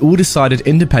 4, we all decided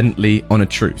independently on a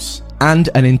truce and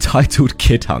an entitled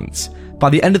kid hunt. By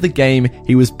the end of the game,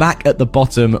 he was back at the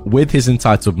bottom with his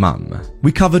entitled mum.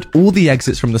 We covered all the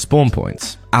exits from the spawn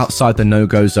points, outside the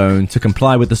no-go zone to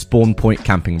comply with the spawn point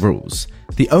camping rules.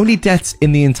 The only deaths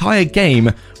in the entire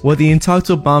game were the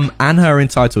entitled mum and her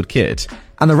entitled kid,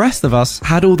 and the rest of us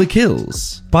had all the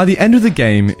kills. By the end of the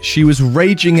game, she was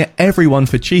raging at everyone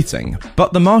for cheating,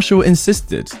 but the marshal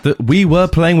insisted that we were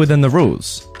playing within the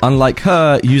rules, unlike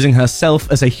her using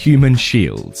herself as a human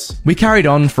shield. We carried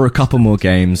on for a couple more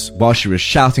games while she was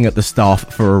shouting at the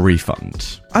staff for a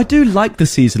refund. I do like the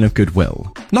season of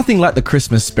goodwill. Nothing like the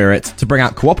Christmas spirit to bring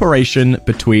out cooperation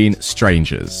between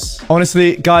strangers.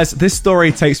 Honestly, guys, this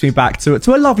story takes me back to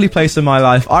a lovely place in my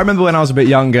life. I remember when I was a bit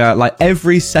younger, like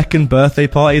every second birthday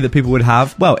party that people would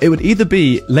have, well, it would either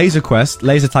be Laser Quest,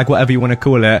 laser tag, whatever you want to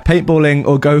call it, paintballing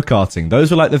or go-karting.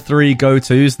 Those were like the 3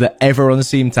 go-tos that everyone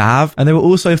seemed to have, and they were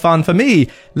also fun for me.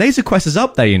 Laser Quest is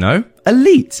up there,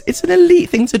 elite. It's an elite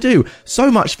thing to do.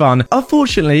 So much fun.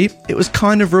 Unfortunately, it was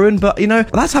kind of ruined, but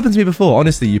that's happened to me before.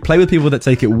 Honestly, you play with people that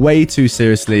take it way too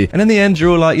seriously, and in the end,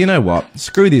 you're all like, you know what?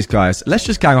 Screw these guys. Let's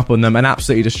just gang up on them and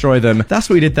absolutely destroy them. That's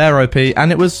what we did there, OP,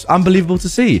 and it was unbelievable to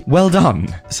see. Well done.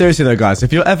 Seriously though, guys,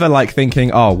 if you're ever like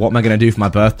thinking, oh, what am I going to do for my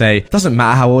birthday? Doesn't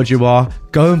matter how old you are.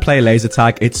 Go and play laser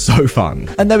tag. It's so fun.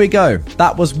 And there we go.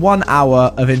 That was 1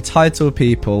 hour of entitled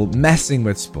people messing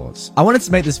with sports. I wanted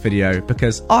to make this video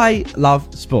because I love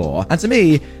sport. And to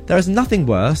me, there is nothing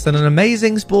worse than an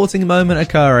amazing sporting moment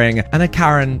occurring and a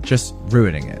Karen just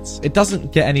ruining it. It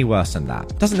doesn't get any worse than that.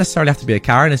 It doesn't necessarily have to be a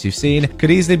Karen, as you've seen.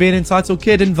 Could easily be an entitled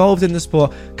kid involved in the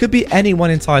sport. Could be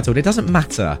anyone entitled. It doesn't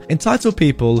matter. Entitled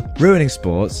people ruining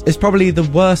sports is probably the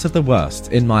worst of the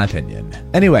worst, in my opinion.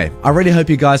 Anyway, I really hope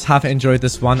you guys have enjoyed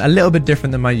this one. A little bit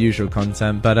different than my usual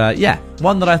content, but yeah,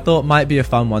 one that I thought might be a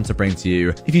fun one to bring to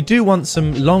you. If you do want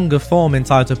some longer form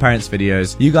entitled parents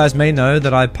videos, you guys may know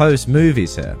that I post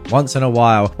movies here once in a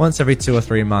while, once every 2 or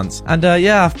 3 months. And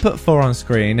yeah, I've put 4 on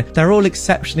screen. They're all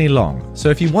exceptionally long. So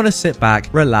if you want to sit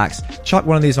back, relax, chuck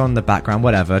one of these on in the background,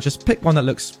 whatever, just pick one that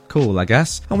looks cool, I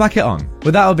guess, and whack it on.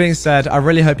 With that all being said, I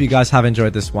really hope you guys have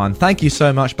enjoyed this one. Thank you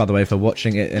so much, by the way, for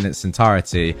watching it in its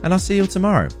entirety, and I'll see you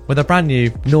tomorrow with a brand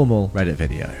new normal Reddit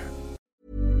video.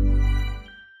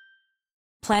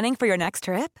 Planning for your next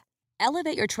trip?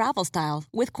 Elevate your travel style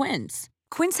with Quince.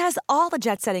 Quince has all the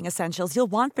jet-setting essentials you'll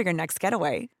want for your next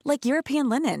getaway, like European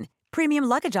linen, premium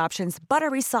luggage options,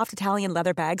 buttery soft Italian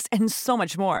leather bags, and so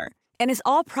much more. And is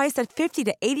all priced at 50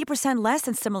 to 80% less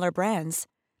than similar brands.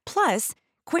 Plus,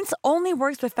 Quince only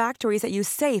works with factories that use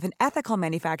safe and ethical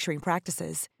manufacturing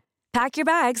practices. Pack your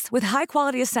bags with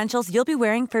high-quality essentials you'll be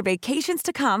wearing for vacations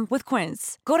to come with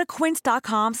Quince. Go to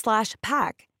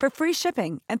quince.com/pack for free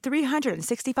shipping and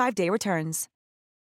 365-day returns.